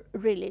power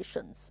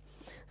relations.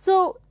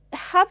 So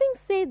having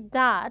said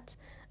that,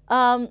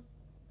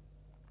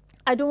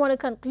 I do want to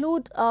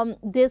conclude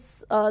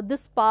this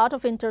part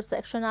of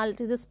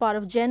intersectionality, this part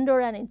of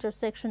gender and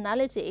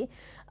intersectionality,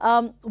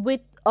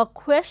 with a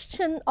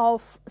question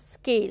of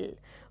scale,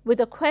 with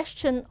a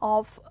question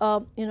of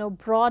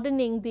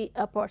broadening the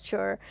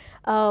aperture,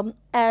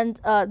 and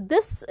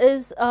this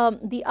is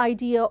the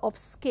idea of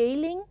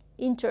scaling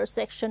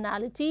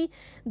intersectionality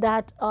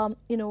that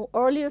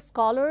earlier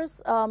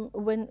scholars,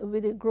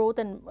 with the growth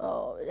and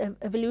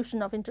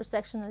evolution of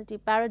intersectionality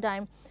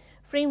paradigm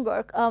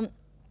framework,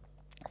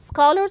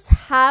 scholars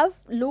have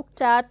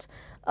looked at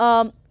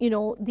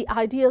the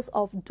ideas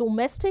of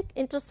domestic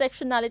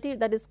intersectionality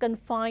that is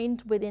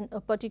confined within a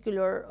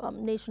particular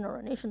nation or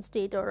a nation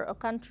state or a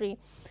country.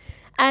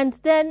 And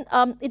then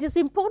it is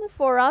important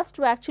for us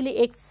to actually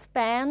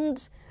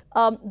expand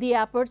the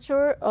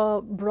aperture,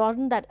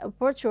 broaden that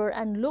aperture,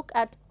 and look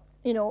at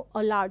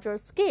a larger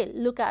scale,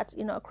 look at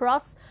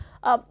across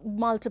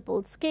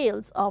multiple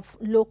scales of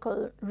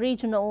local,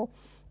 regional,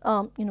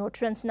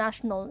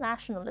 transnational,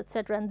 national,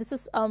 etc. And this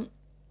is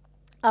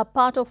a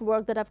part of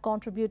work that I've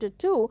contributed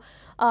to,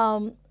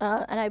 and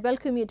I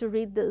welcome you to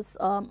read this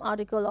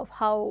article of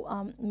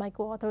how my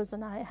co-authors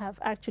and I have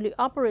actually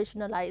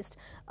operationalized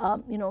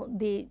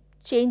the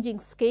changing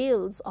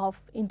scales of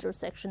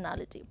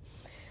intersectionality.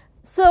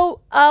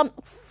 So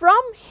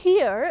from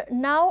here,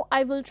 now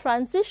I will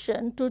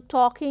transition to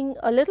talking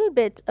a little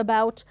bit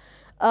about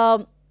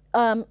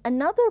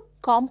another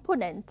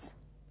component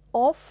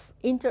of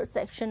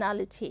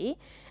intersectionality,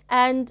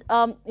 and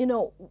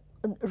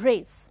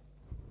race.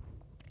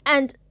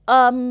 And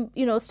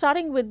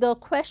starting with the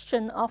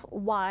question of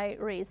why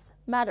race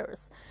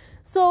matters.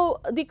 So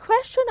the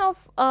question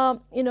of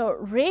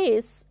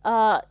race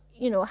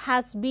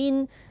has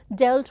been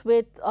dealt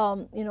with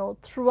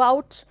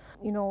throughout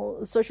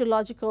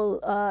sociological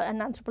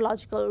and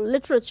anthropological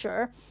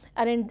literature,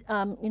 and in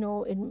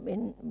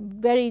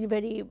very,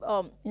 very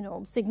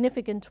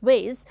significant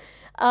ways.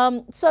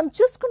 So I'm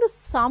just going to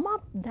sum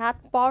up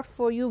that part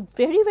for you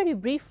very, very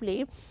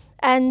briefly,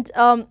 and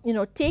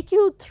take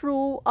you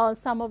through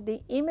some of the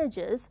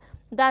images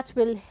that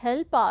will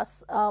help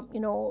us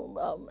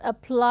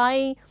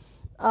apply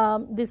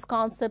this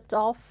concept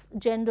of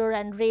gender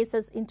and race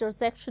as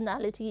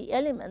intersectionality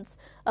elements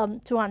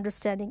to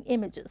understanding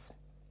images.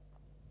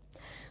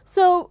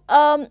 So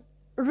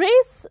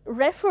race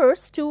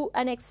refers to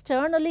an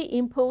externally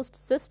imposed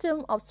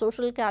system of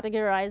social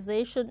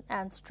categorization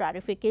and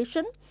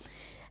stratification,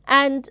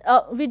 and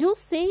we do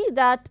see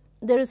that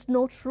there is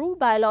no true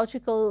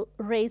biological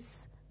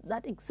race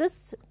that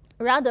exists.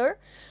 Rather,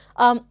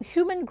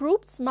 human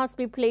groups must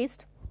be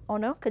placed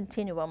on a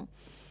continuum.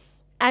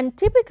 And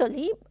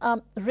typically,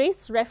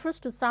 race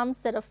refers to some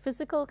set of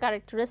physical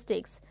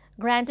characteristics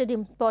granted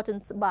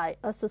importance by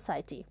a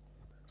society.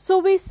 So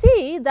we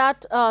see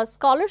that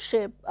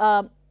scholarship,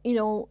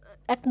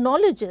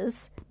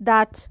 acknowledges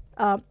that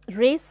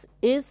race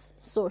is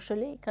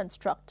socially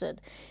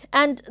constructed,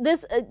 and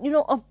there's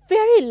a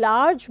very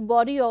large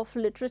body of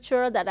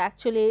literature that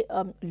actually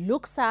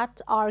looks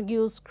at,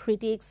 argues,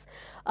 critiques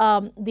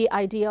the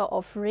idea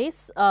of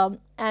race,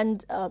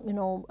 and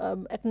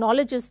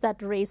acknowledges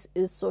that race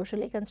is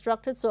socially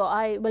constructed. So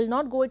I will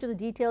not go into the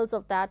details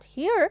of that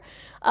here.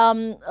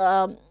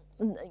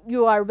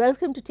 You are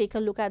welcome to take a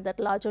look at that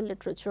larger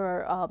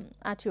literature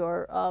at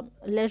your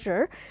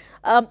leisure.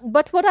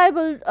 But what I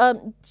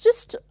will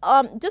just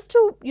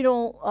to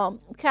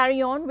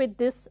carry on with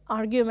this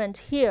argument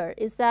here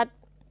is that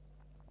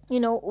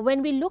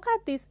when we look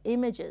at these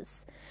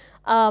images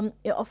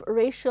of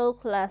racial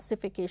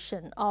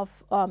classification,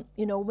 of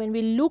when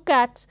we look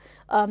at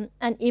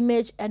an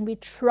image and we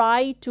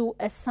try to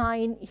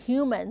assign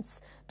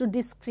humans to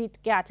discrete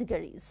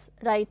categories,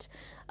 right,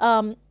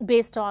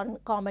 based on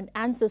common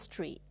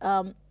ancestry,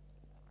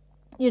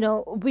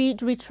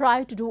 we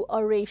try to do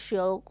a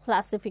racial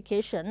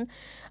classification.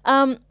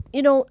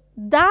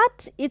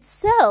 That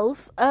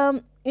itself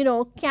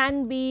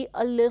can be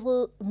a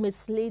little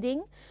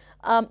misleading,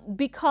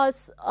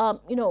 because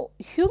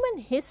human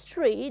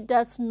history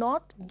does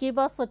not give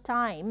us a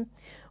time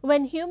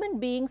when human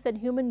beings and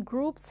human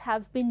groups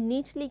have been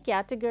neatly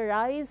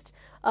categorized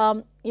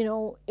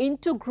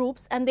into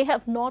groups, and they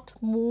have not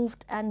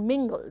moved and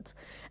mingled.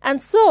 And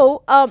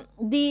so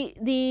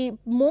the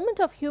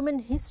moment of human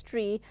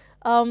history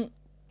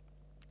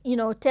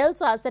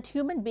tells us that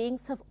human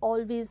beings have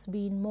always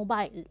been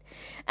mobile,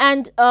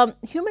 and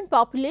human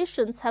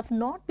populations have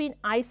not been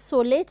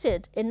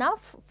isolated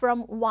enough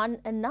from one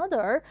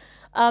another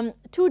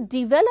to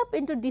develop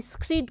into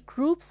discrete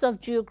groups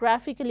of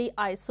geographically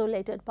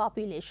isolated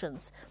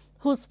populations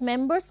whose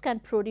members can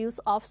produce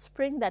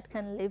offspring that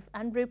can live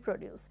and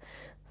reproduce.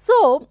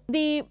 So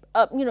the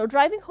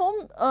driving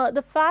home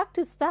the fact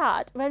is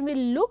that when we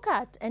look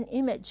at an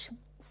image,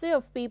 say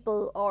of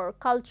people or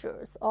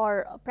cultures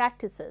or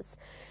practices,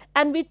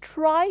 and we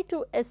try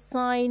to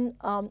assign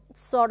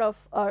sort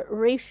of a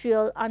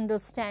racial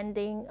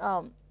understanding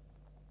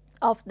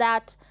of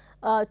that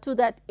to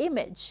that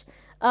image,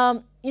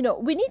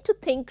 we need to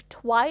think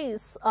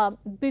twice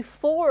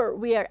before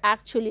we are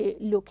actually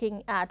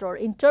looking at or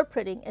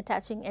interpreting,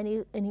 attaching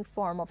any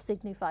form of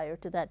signifier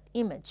to that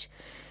image.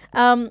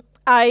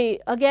 I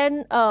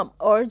again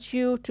urge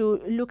you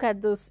to look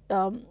at this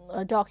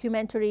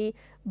documentary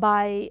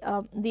by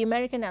the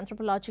American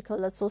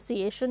Anthropological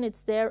Association.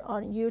 It's there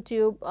on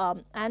YouTube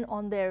and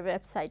on their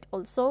website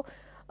also.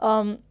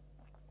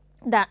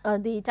 that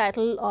the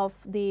title of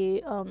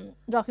the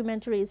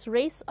documentary is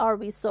 "Race, Are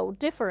We So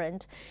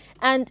Different?"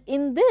 And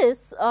in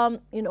this,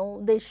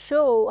 they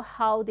show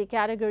how the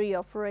category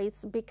of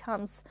race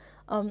becomes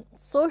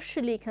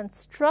socially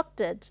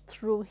constructed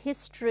through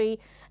history,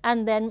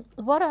 and then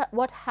what are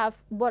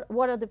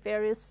the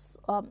various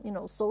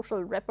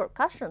social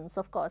repercussions,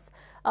 of course,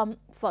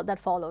 that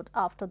followed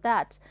after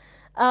that.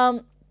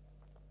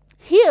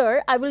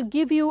 Here, I will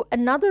give you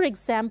another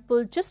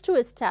example just to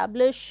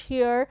establish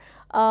here,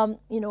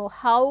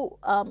 how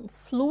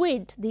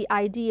fluid the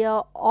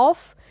idea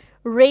of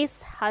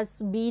race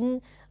has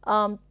been,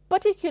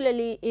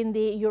 particularly in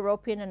the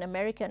European and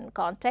American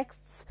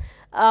contexts.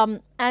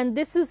 And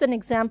this is an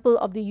example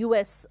of the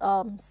US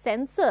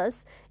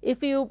census.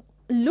 If you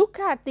look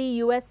at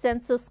the US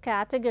census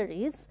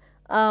categories,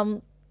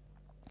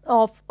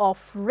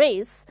 of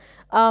race,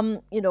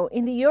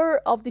 in the year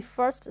of the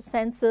first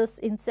census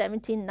in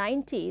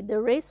 1790, the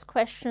race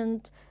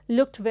questioned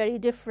looked very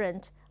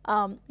different,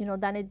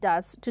 than it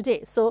does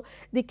today. So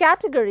the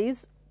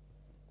categories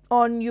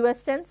on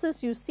US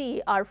census you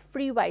see are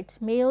free white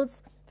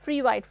males,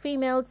 free white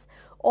females,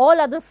 all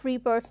other free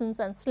persons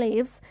and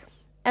slaves.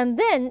 And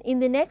then in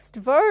the next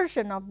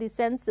version of the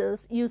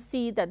census, you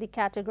see that the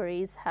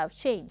categories have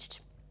changed.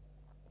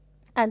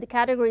 And the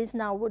categories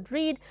now would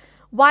read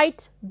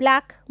white,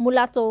 black,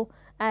 mulatto,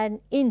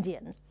 and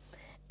Indian.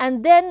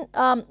 And then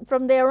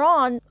from there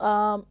on,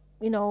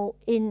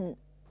 in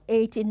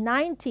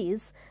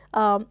 1890s,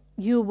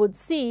 you would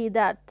see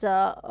that,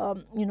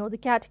 the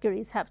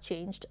categories have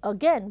changed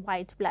again: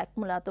 white, black,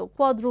 mulatto,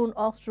 quadroon,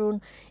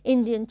 octoroon,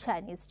 Indian,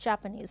 Chinese,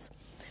 Japanese.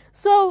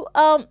 So,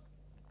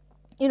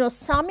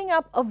 summing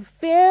up a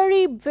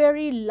very,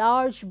 very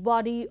large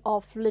body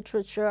of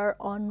literature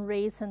on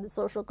race and the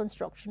social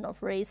construction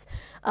of race,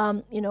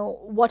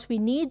 what we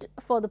need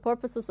for the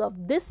purposes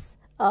of this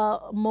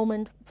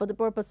moment, for the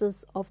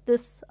purposes of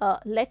this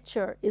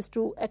lecture, is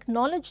to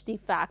acknowledge the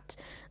fact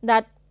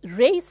that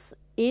race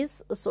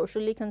is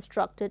socially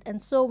constructed. And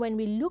so when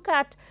we look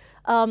at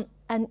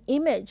an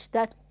image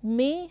that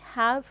may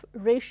have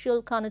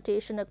racial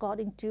connotation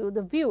according to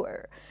the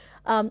viewer,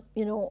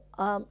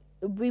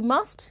 we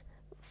must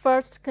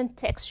first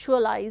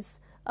contextualize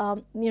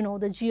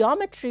the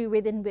geometry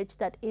within which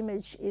that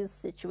image is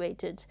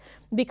situated,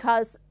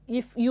 because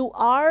if you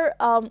are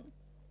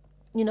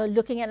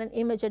looking at an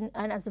image and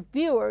as a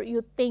viewer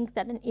you think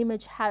that an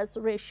image has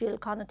racial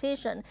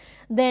connotation,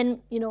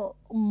 then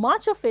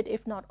much of it,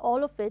 if not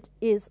all of it,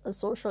 is a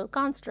social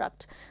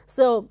construct.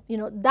 So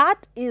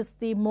that is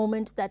the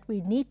moment that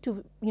we need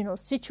to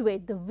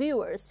situate the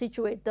viewer,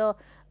 situate the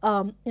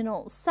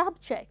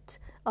subject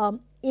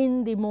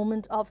in the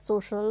moment of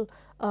social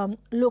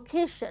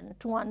location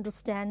to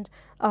understand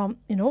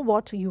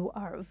what you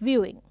are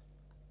viewing.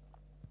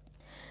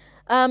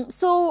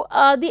 So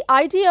the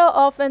idea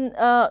of an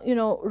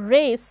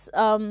race,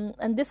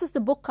 and this is the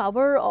book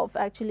cover of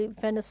actually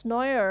Venice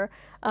Neuer,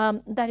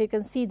 that you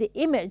can see the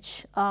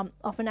image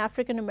of an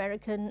African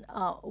American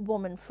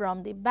woman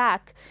from the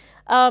back.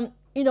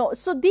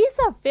 So these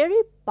are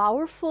very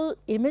powerful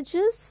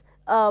images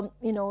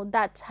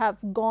that have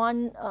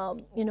gone,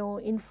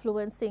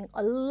 influencing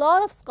a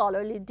lot of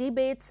scholarly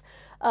debates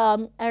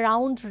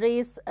around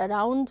race,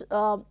 around,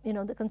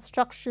 the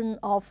construction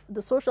of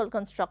the social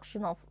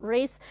construction of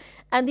race,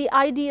 and the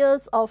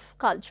ideas of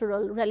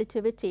cultural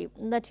relativity,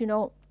 that,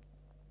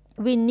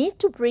 we need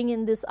to bring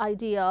in this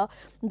idea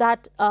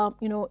that,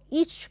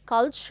 each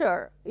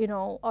culture,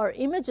 or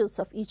images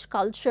of each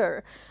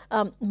culture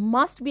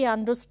must be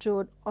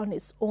understood on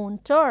its own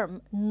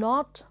term,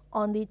 not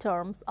on the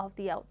terms of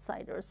the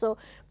outsider. So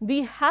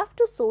we have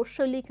to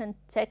socially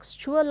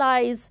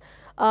contextualize,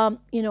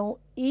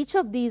 each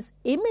of these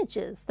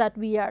images that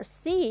we are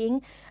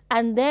seeing,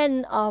 and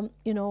then,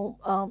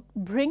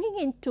 bringing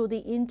into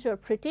the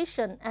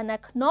interpretation and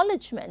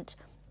acknowledgement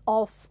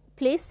of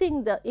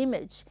placing the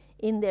image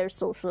in their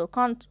social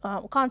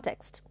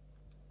context.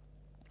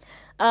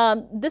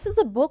 This is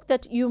a book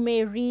that you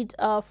may read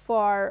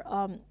for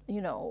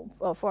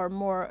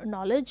more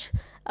knowledge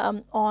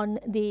on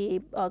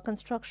the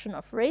construction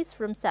of race,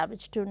 From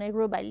Savage to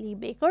Negro by Lee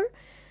Baker.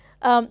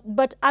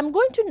 But I'm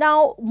going to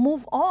now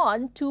move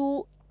on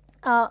to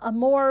a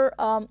more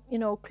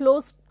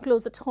close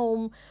at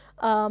home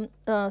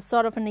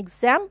sort of an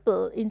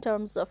example in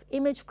terms of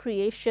image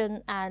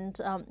creation and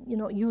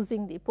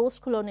using the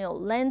post-colonial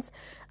lens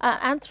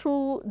and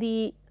through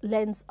the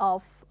lens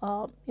of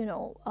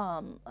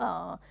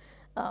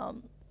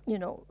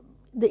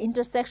the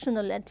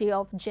intersectionality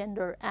of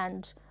gender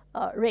and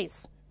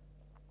race.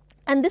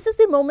 And this is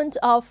the moment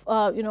of,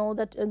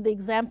 that the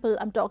example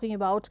I'm talking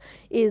about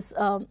is,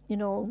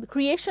 the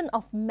creation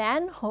of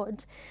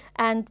manhood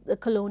and the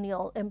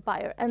colonial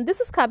empire. And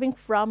this is coming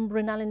from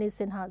Mrinalini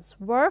Sinha's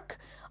work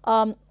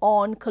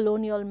on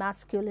colonial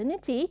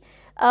masculinity,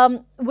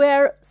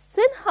 where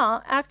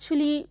Sinha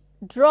actually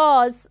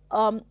draws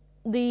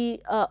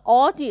the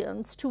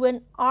audience to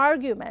an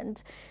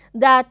argument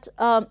that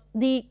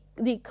the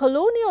the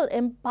colonial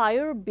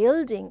empire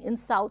building in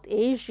South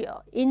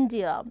Asia,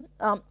 India,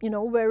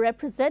 were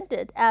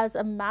represented as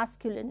a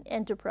masculine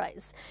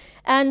enterprise.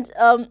 And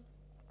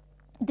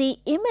the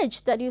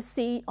image that you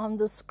see on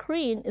the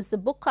screen is the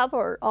book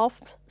cover of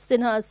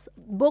Sinha's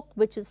book,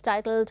 which is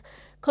titled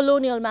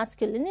Colonial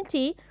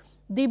Masculinity,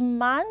 the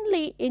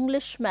Manly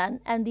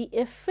Englishman and the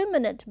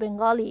Effeminate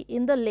Bengali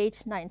in the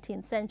Late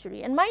 19th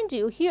Century. And mind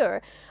you,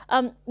 here,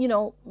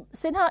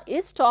 Sinha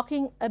is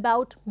talking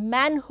about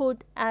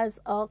manhood as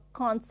a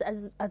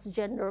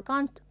gender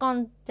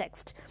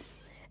context.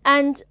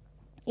 And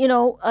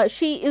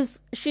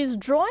she's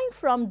drawing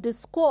from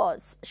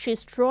discourse,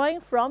 she's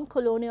drawing from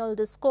colonial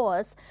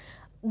discourse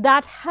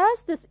that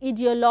has this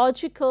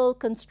ideological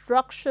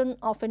construction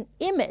of an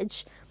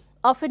image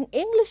of an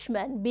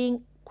Englishman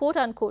being quote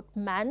unquote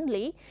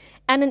manly,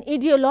 and an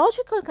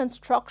ideological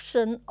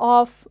construction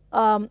of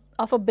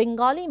a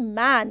Bengali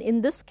man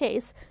in this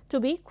case to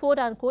be quote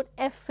unquote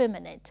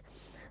effeminate.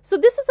 So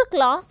this is a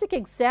classic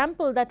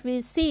example that we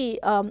see,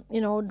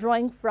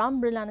 drawing from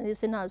Mriganandi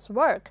Sinha's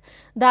work,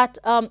 that,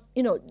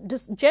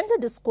 gender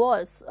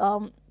discourse,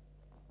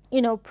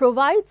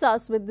 provides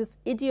us with these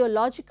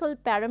ideological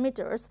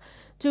parameters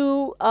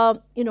to,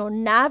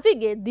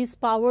 navigate these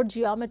power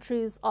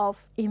geometries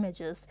of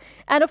images.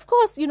 And of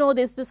course,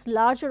 there's this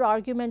larger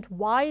argument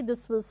why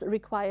this was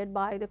required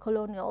by the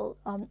colonial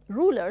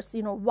rulers,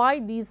 why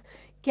these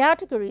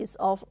categories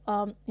of,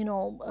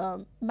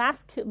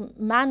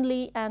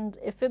 manly and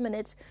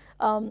effeminate,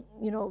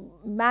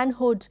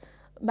 manhood,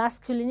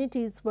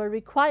 masculinities were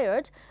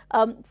required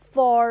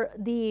for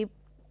the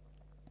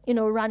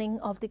running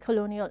of the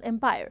colonial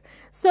empire.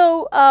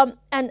 So,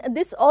 and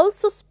this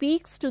also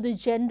speaks to the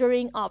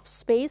gendering of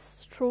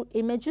space through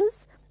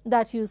images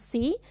that you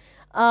see,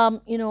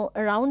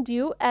 around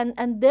you,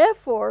 and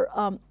therefore,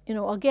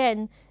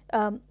 again,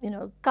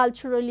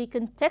 culturally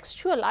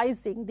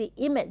contextualizing the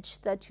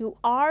image that you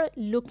are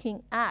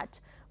looking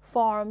at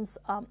forms,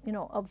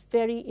 a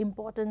very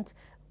important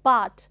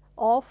part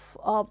of,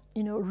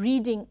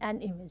 reading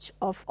an image,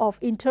 of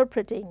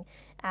interpreting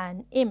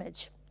an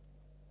image.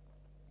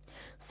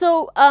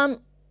 So,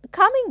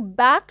 coming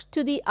back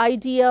to the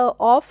idea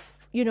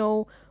of,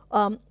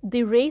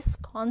 the race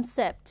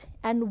concept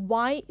and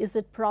why is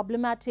it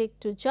problematic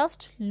to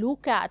just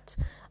look at,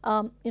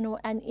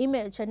 an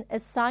image and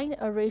assign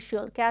a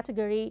racial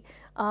category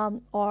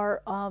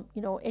or,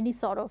 any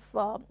sort of,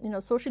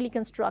 socially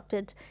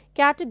constructed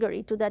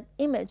category to that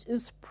image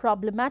is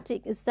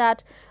problematic, is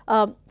that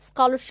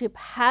scholarship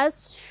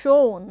has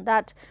shown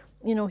that,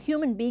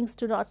 human beings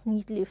do not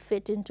neatly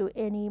fit into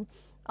any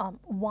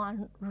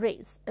one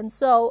race. And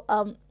so,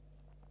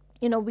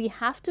 we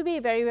have to be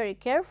very, very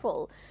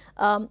careful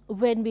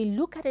when we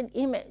look at an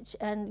image,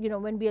 and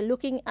when we are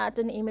looking at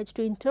an image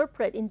to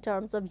interpret in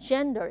terms of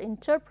gender,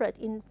 interpret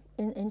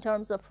in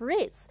terms of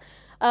race.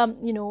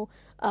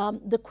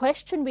 The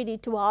question we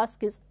need to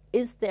ask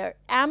is there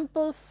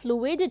ample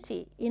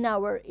fluidity in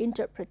our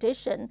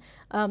interpretation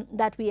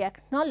that we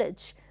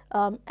acknowledge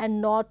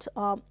and not,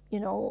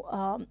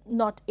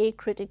 not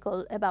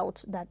acritical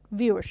about that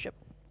viewership.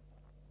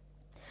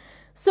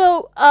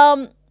 So,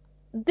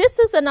 this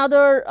is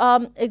another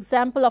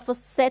example of a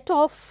set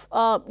of,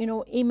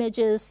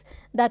 images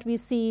that we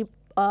see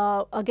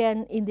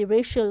again in the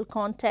racial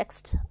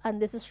context,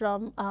 and this is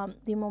from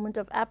the moment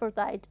of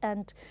apartheid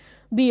and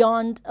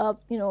beyond,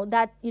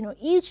 that,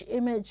 each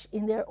image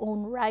in their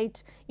own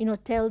right,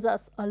 tells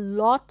us a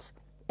lot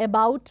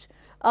about,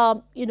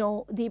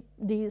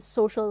 the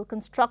social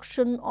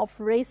construction of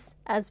race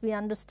as we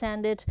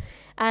understand it,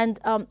 and,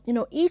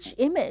 each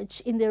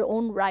image in their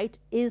own right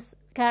is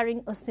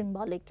carrying a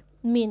symbolic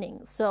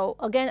meaning. So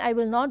again, I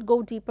will not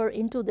go deeper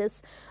into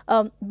this,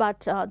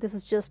 but this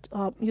is just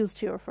used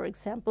here, for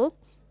example.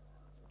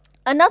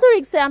 Another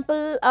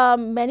example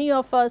many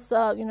of us,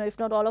 if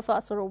not all of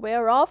us, are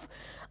aware of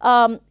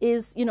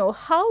is,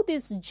 how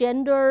these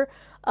gender,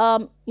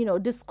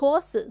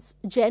 discourses,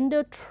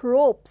 gender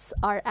tropes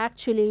are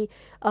actually,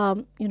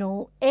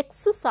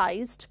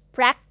 exercised,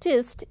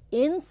 practiced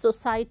in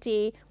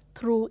society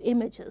through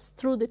images,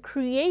 through the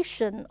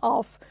creation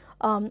of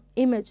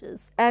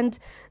images. And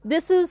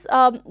this is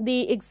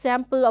the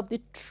example of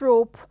the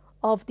trope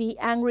of the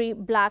angry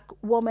black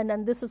woman,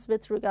 and this is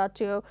with regard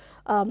to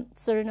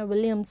Serena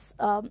Williams,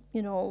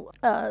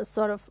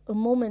 sort of a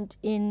moment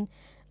in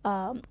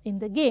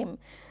the game.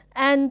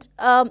 And,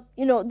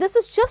 this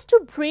is just to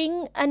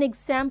bring an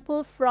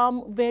example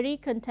from very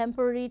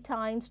contemporary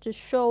times to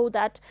show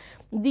that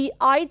the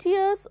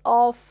ideas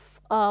of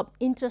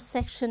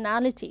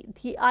intersectionality,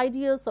 the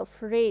ideas of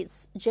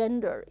race,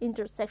 gender,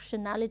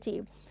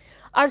 intersectionality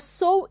are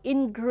so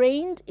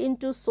ingrained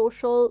into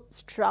social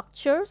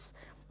structures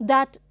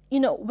that,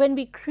 when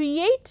we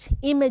create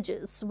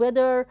images,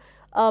 whether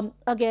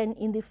again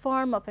in the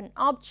form of an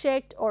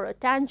object or a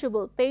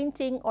tangible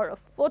painting or a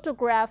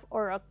photograph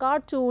or a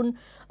cartoon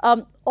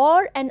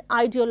or an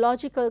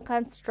ideological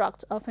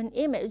construct of an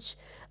image,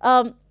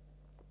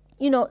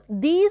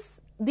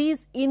 these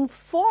these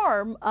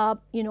inform,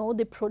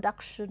 the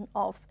production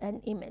of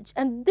an image.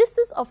 And this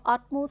is of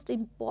utmost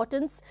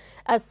importance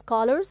as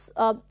scholars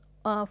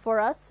for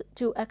us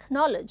to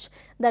acknowledge,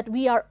 that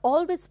we are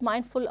always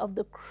mindful of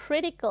the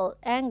critical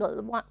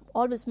angle,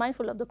 always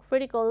mindful of the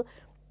critical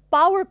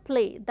power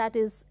play that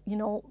is,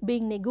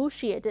 being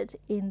negotiated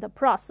in the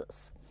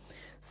process.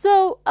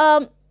 So,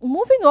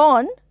 moving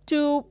on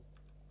to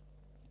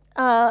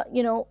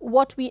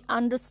what we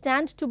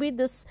understand to be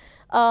this,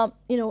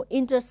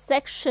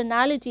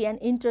 intersectionality and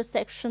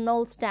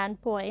intersectional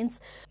standpoints.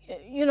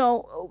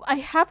 I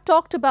have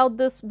talked about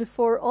this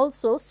before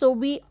also. So,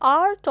 we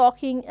are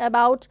talking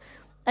about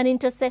an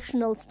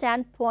intersectional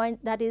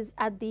standpoint that is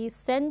at the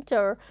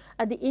center,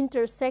 at the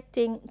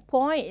intersecting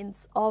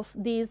points of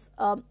these,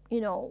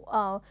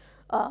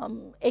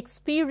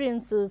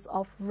 experiences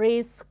of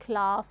race,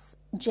 class,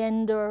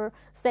 gender,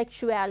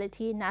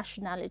 sexuality,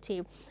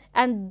 nationality.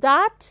 And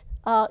that,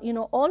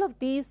 all of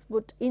these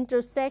would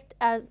intersect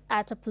as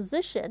at a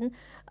position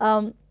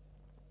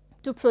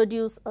to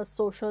produce a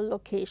social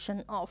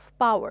location of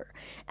power.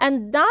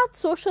 And that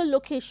social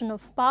location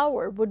of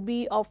power would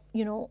be of,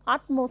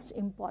 utmost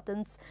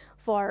importance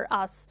for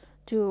us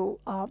to,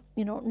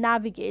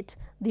 navigate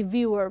the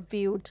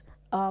viewer-viewed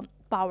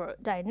power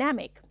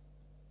dynamic.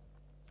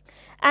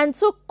 And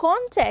so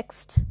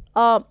context,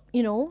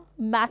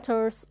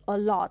 matters a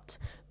lot.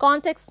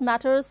 Context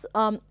matters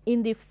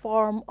in the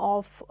form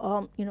of,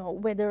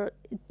 whether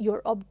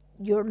you're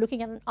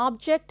looking at an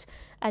object,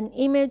 an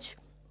image,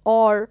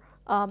 or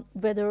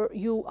whether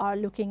you are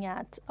looking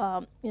at,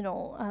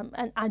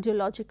 an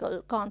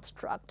ideological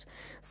construct.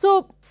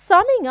 So,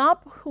 summing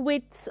up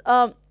with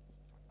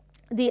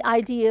the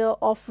idea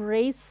of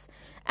race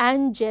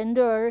and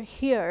gender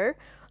here,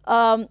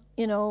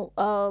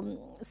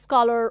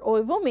 scholar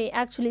Oiwumi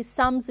actually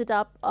sums it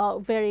up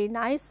very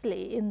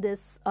nicely in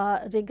this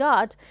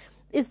regard,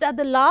 is that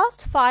the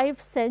last 5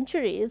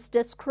 centuries,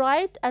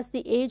 described as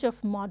the age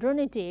of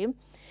modernity,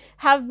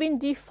 have been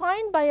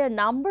defined by a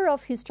number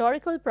of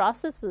historical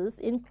processes,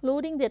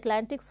 including the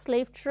Atlantic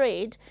slave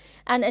trade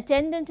and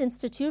attendant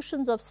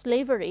institutions of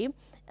slavery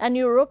and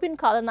European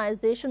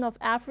colonization of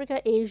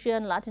Africa, Asia,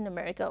 and Latin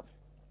America.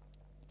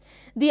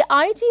 The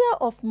idea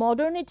of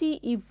modernity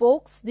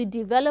evokes the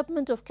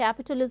development of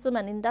capitalism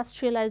and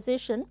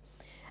industrialization,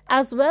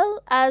 as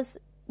well as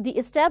the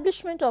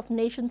establishment of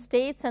nation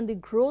states and the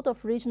growth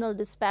of regional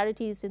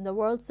disparities in the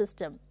world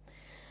system.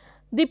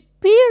 The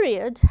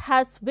period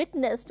has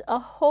witnessed a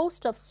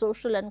host of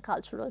social and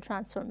cultural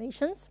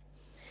transformations.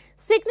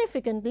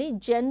 Significantly,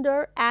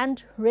 gender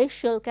and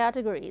racial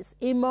categories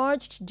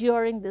emerged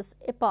during this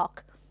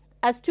epoch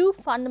as 2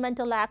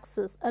 fundamental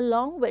axes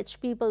along which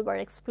people were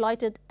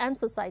exploited and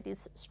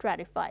societies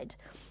stratified.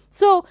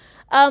 So,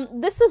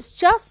 this is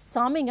just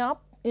summing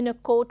up in a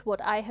quote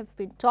what I have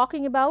been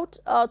talking about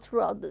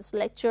throughout this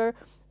lecture,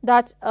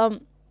 that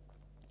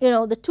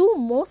the 2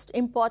 most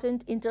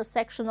important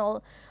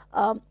intersectional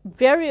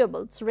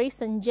variables,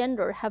 race and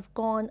gender, have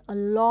gone a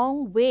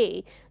long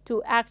way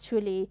to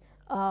actually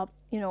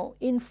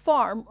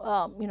inform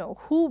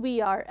who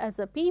we are as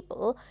a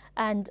people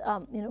and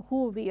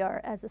who we are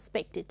as a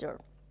spectator.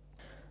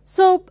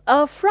 So,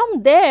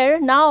 from there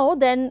now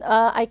then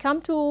I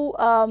come to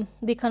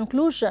the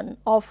conclusion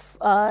of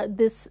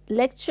this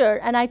lecture,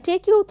 and I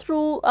take you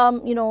through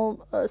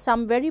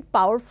some very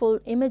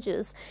powerful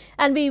images,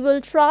 and we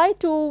will try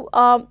to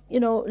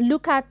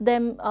look at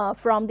them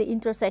from the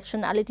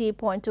intersectionality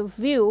point of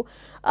view.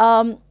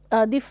 The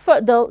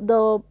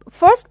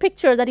first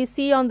picture that you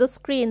see on the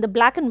screen, the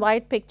black and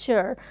white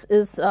picture,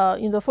 is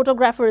the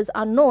photographer is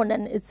unknown,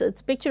 and it's a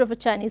picture of a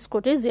Chinese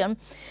courtesan.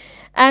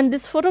 And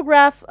this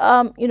photograph,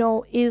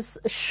 is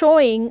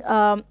showing,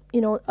 an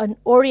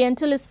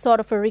Orientalist sort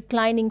of a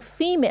reclining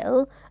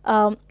female,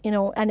 and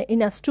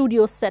in a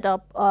studio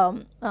setup,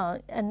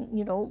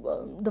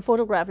 the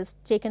photograph is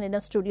taken in a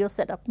studio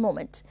setup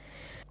moment.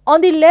 On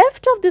the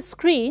left of the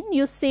screen,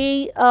 you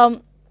see,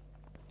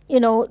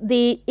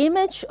 the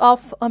image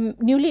of a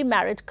newly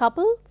married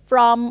couple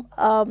from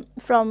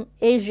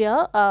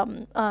Asia.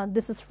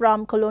 This is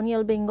from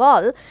colonial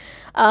Bengal,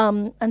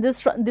 and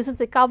this is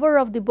the cover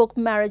of the book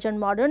Marriage and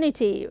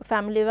Modernity,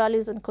 Family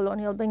Values in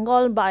Colonial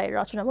Bengal by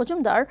Rachana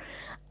Majumdar.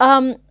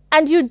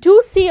 And you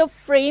do see a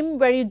frame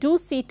where you do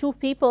see 2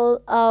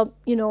 people,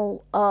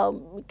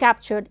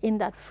 captured in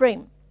that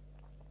frame.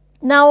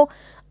 Now,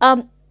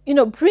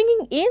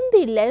 bringing in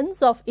the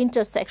lens of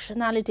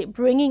intersectionality,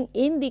 bringing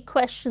in the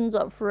questions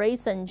of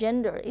race and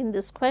gender in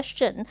this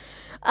question,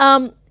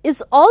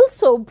 is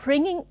also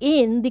bringing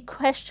in the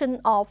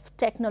question of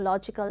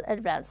technological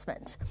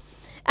advancement.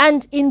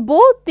 And in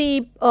both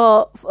the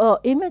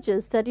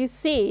images that you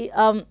see,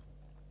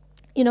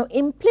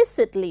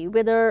 implicitly,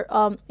 whether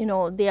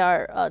they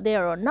are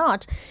there or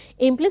not,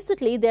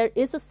 implicitly there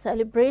is a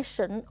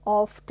celebration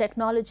of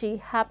technology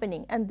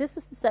happening, and this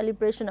is the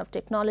celebration of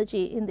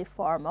technology in the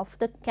form of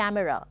the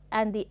camera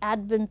and the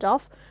advent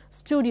of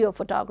studio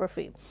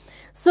photography.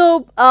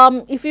 So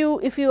if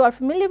you are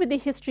familiar with the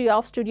history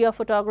of studio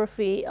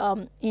photography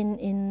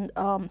in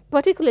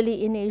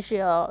particularly in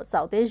Asia,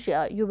 South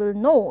Asia, you will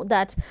know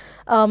that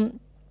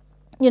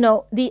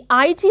the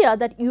idea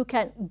that you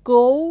can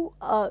go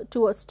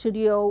to a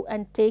studio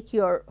and take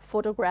your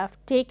photograph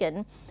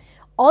taken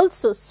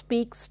also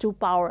speaks to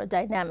power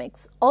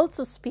dynamics,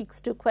 also speaks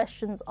to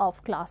questions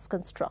of class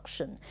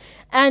construction.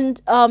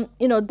 And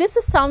this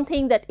is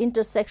something that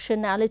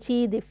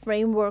intersectionality, the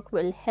framework,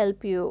 will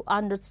help you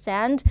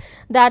understand,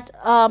 that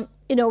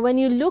when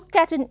you look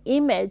at an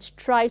image,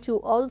 try to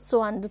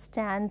also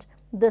understand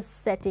the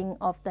setting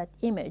of that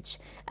image,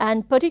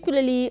 and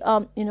particularly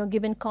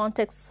given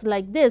contexts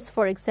like this.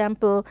 For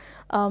example,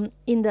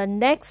 in the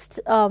next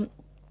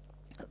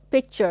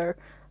picture,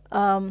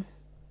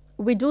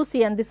 we do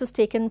see, and this is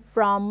taken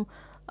from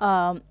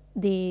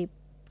this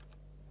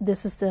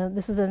is a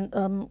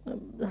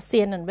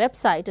CNN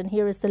website, and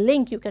here is the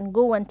link. You can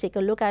go and take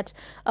a look at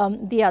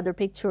the other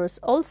pictures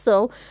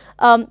also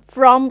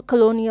from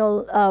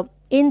colonial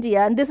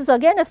India, and this is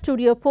again a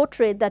studio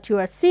portrait that you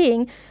are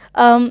seeing.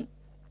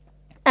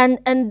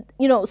 And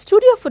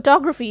studio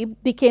photography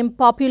became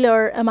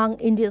popular among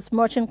India's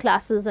merchant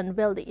classes and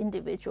wealthy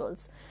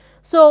individuals.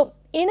 So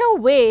in a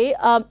way,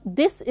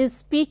 this is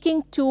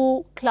speaking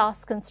to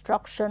class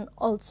construction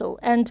also.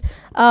 And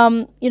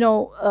the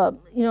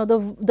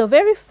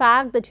very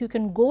fact that you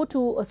can go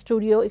to a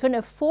studio, you can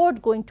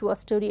afford going to a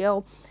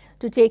studio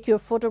to take your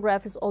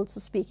photograph, is also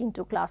speaking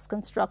to class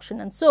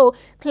construction. And so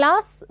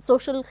class,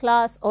 social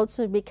class,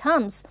 also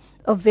becomes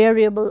a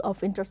variable of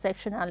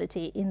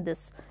intersectionality in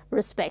this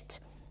respect.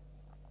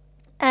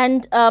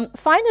 And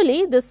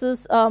finally, this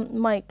is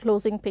my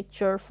closing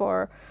picture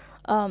for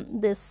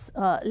this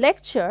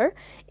lecture,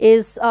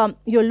 is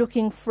you're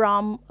looking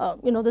from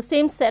the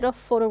same set of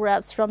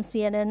photographs from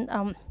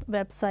CNN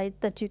website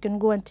that you can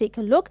go and take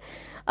a look.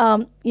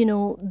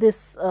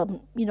 This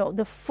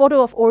the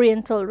photo of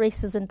Oriental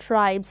races and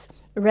tribes,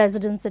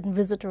 residents and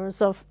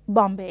visitors of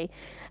Bombay.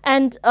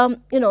 And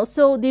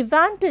so the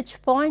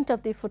vantage point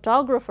of the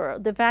photographer,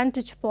 the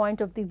vantage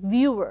point of the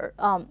viewer,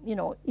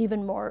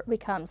 even more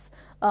becomes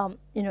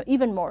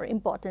even more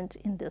important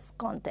in this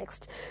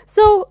context.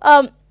 So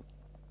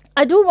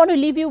I do want to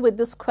leave you with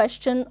this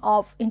question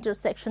of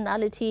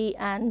intersectionality,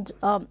 and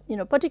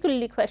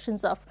particularly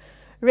questions of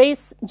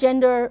race,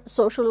 gender,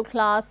 social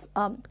class,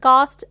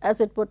 caste, as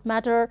it would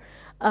matter,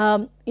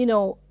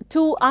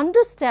 to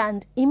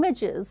understand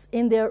images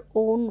in their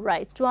own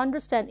rights, to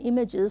understand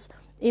images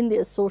in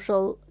their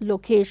social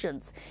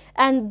locations.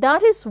 And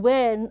that is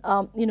when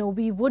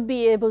we would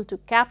be able to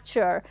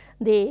capture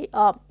the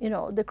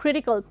the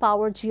critical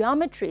power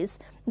geometries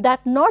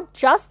that not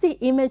just the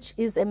image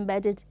is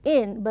embedded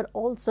in, but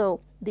also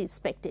the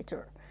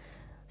spectator.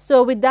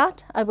 So with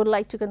that, I would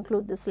like to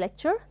conclude this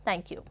lecture.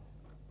 Thank you.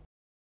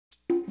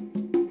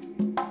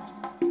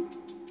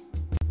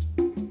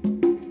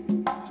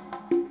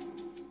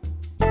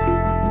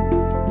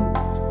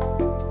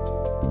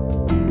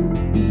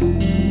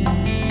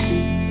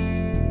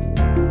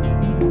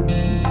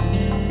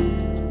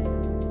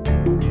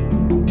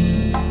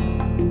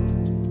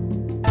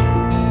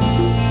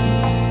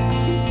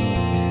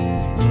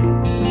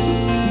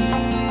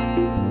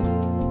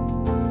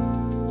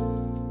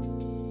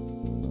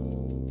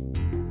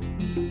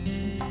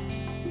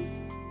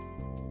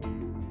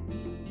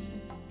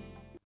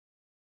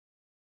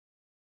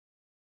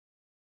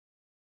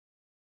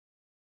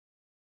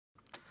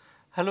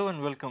 Hello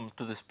and welcome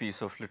to this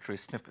piece of literary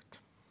snippet.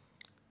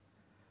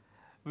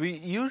 We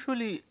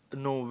usually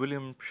know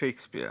William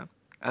Shakespeare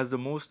as the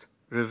most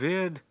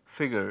revered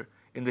figure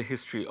in the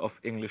history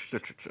of English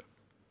literature.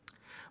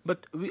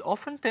 But we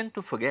often tend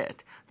to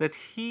forget that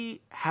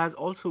he has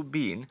also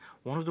been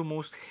one of the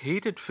most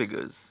hated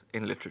figures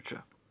in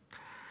literature.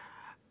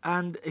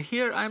 And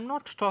here I am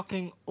not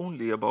talking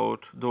only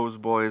about those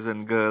boys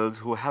and girls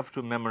who have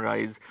to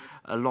memorize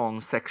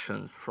long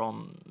sections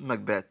from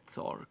Macbeth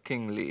or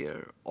King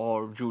Lear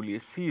or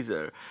Julius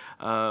Caesar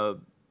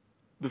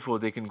before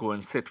they can go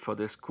and sit for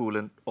their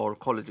school or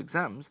college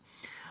exams.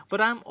 But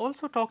I am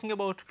also talking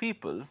about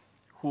people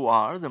who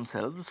are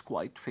themselves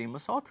quite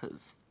famous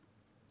authors.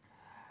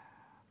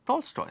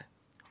 Tolstoy,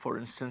 for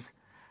instance,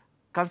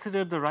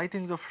 considered the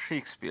writings of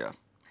Shakespeare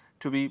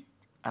to be,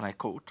 and I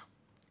quote,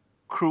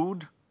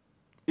 crude,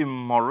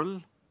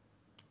 immoral,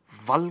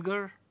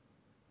 vulgar,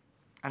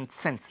 and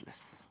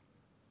senseless.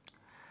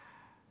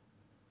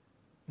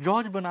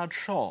 George Bernard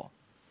Shaw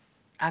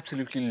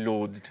absolutely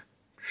loathed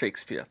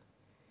Shakespeare,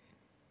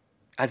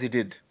 as he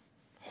did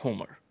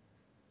Homer.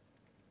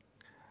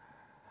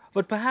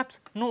 But perhaps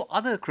no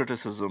other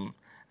criticism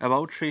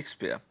about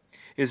Shakespeare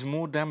is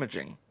more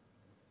damaging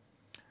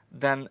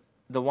than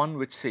the one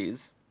which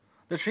says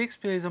that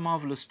Shakespeare is a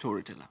marvelous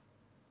storyteller,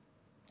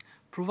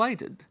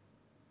 provided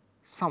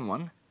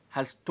someone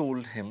has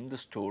told him the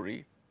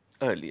story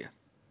earlier.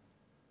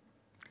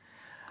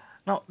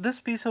 Now, this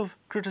piece of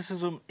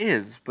criticism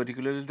is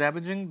particularly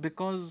damaging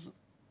because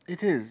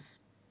it is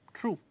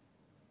true.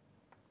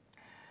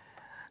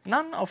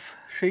 None of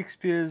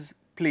Shakespeare's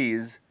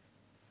plays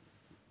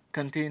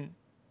contain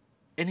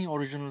any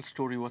original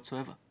story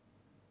whatsoever.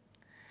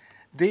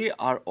 They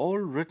are all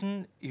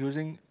written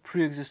using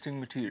pre-existing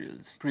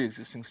materials,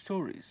 pre-existing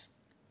stories.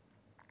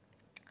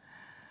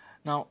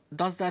 Now,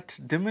 does that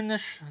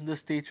diminish the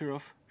stature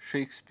of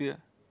Shakespeare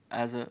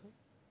as a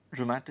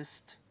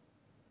dramatist?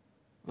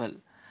 Well,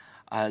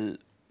 I'll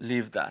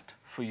leave that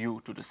for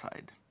you to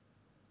decide.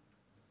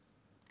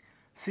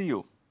 See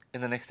you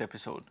in the next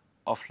episode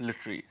of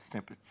Literary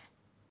Snippets.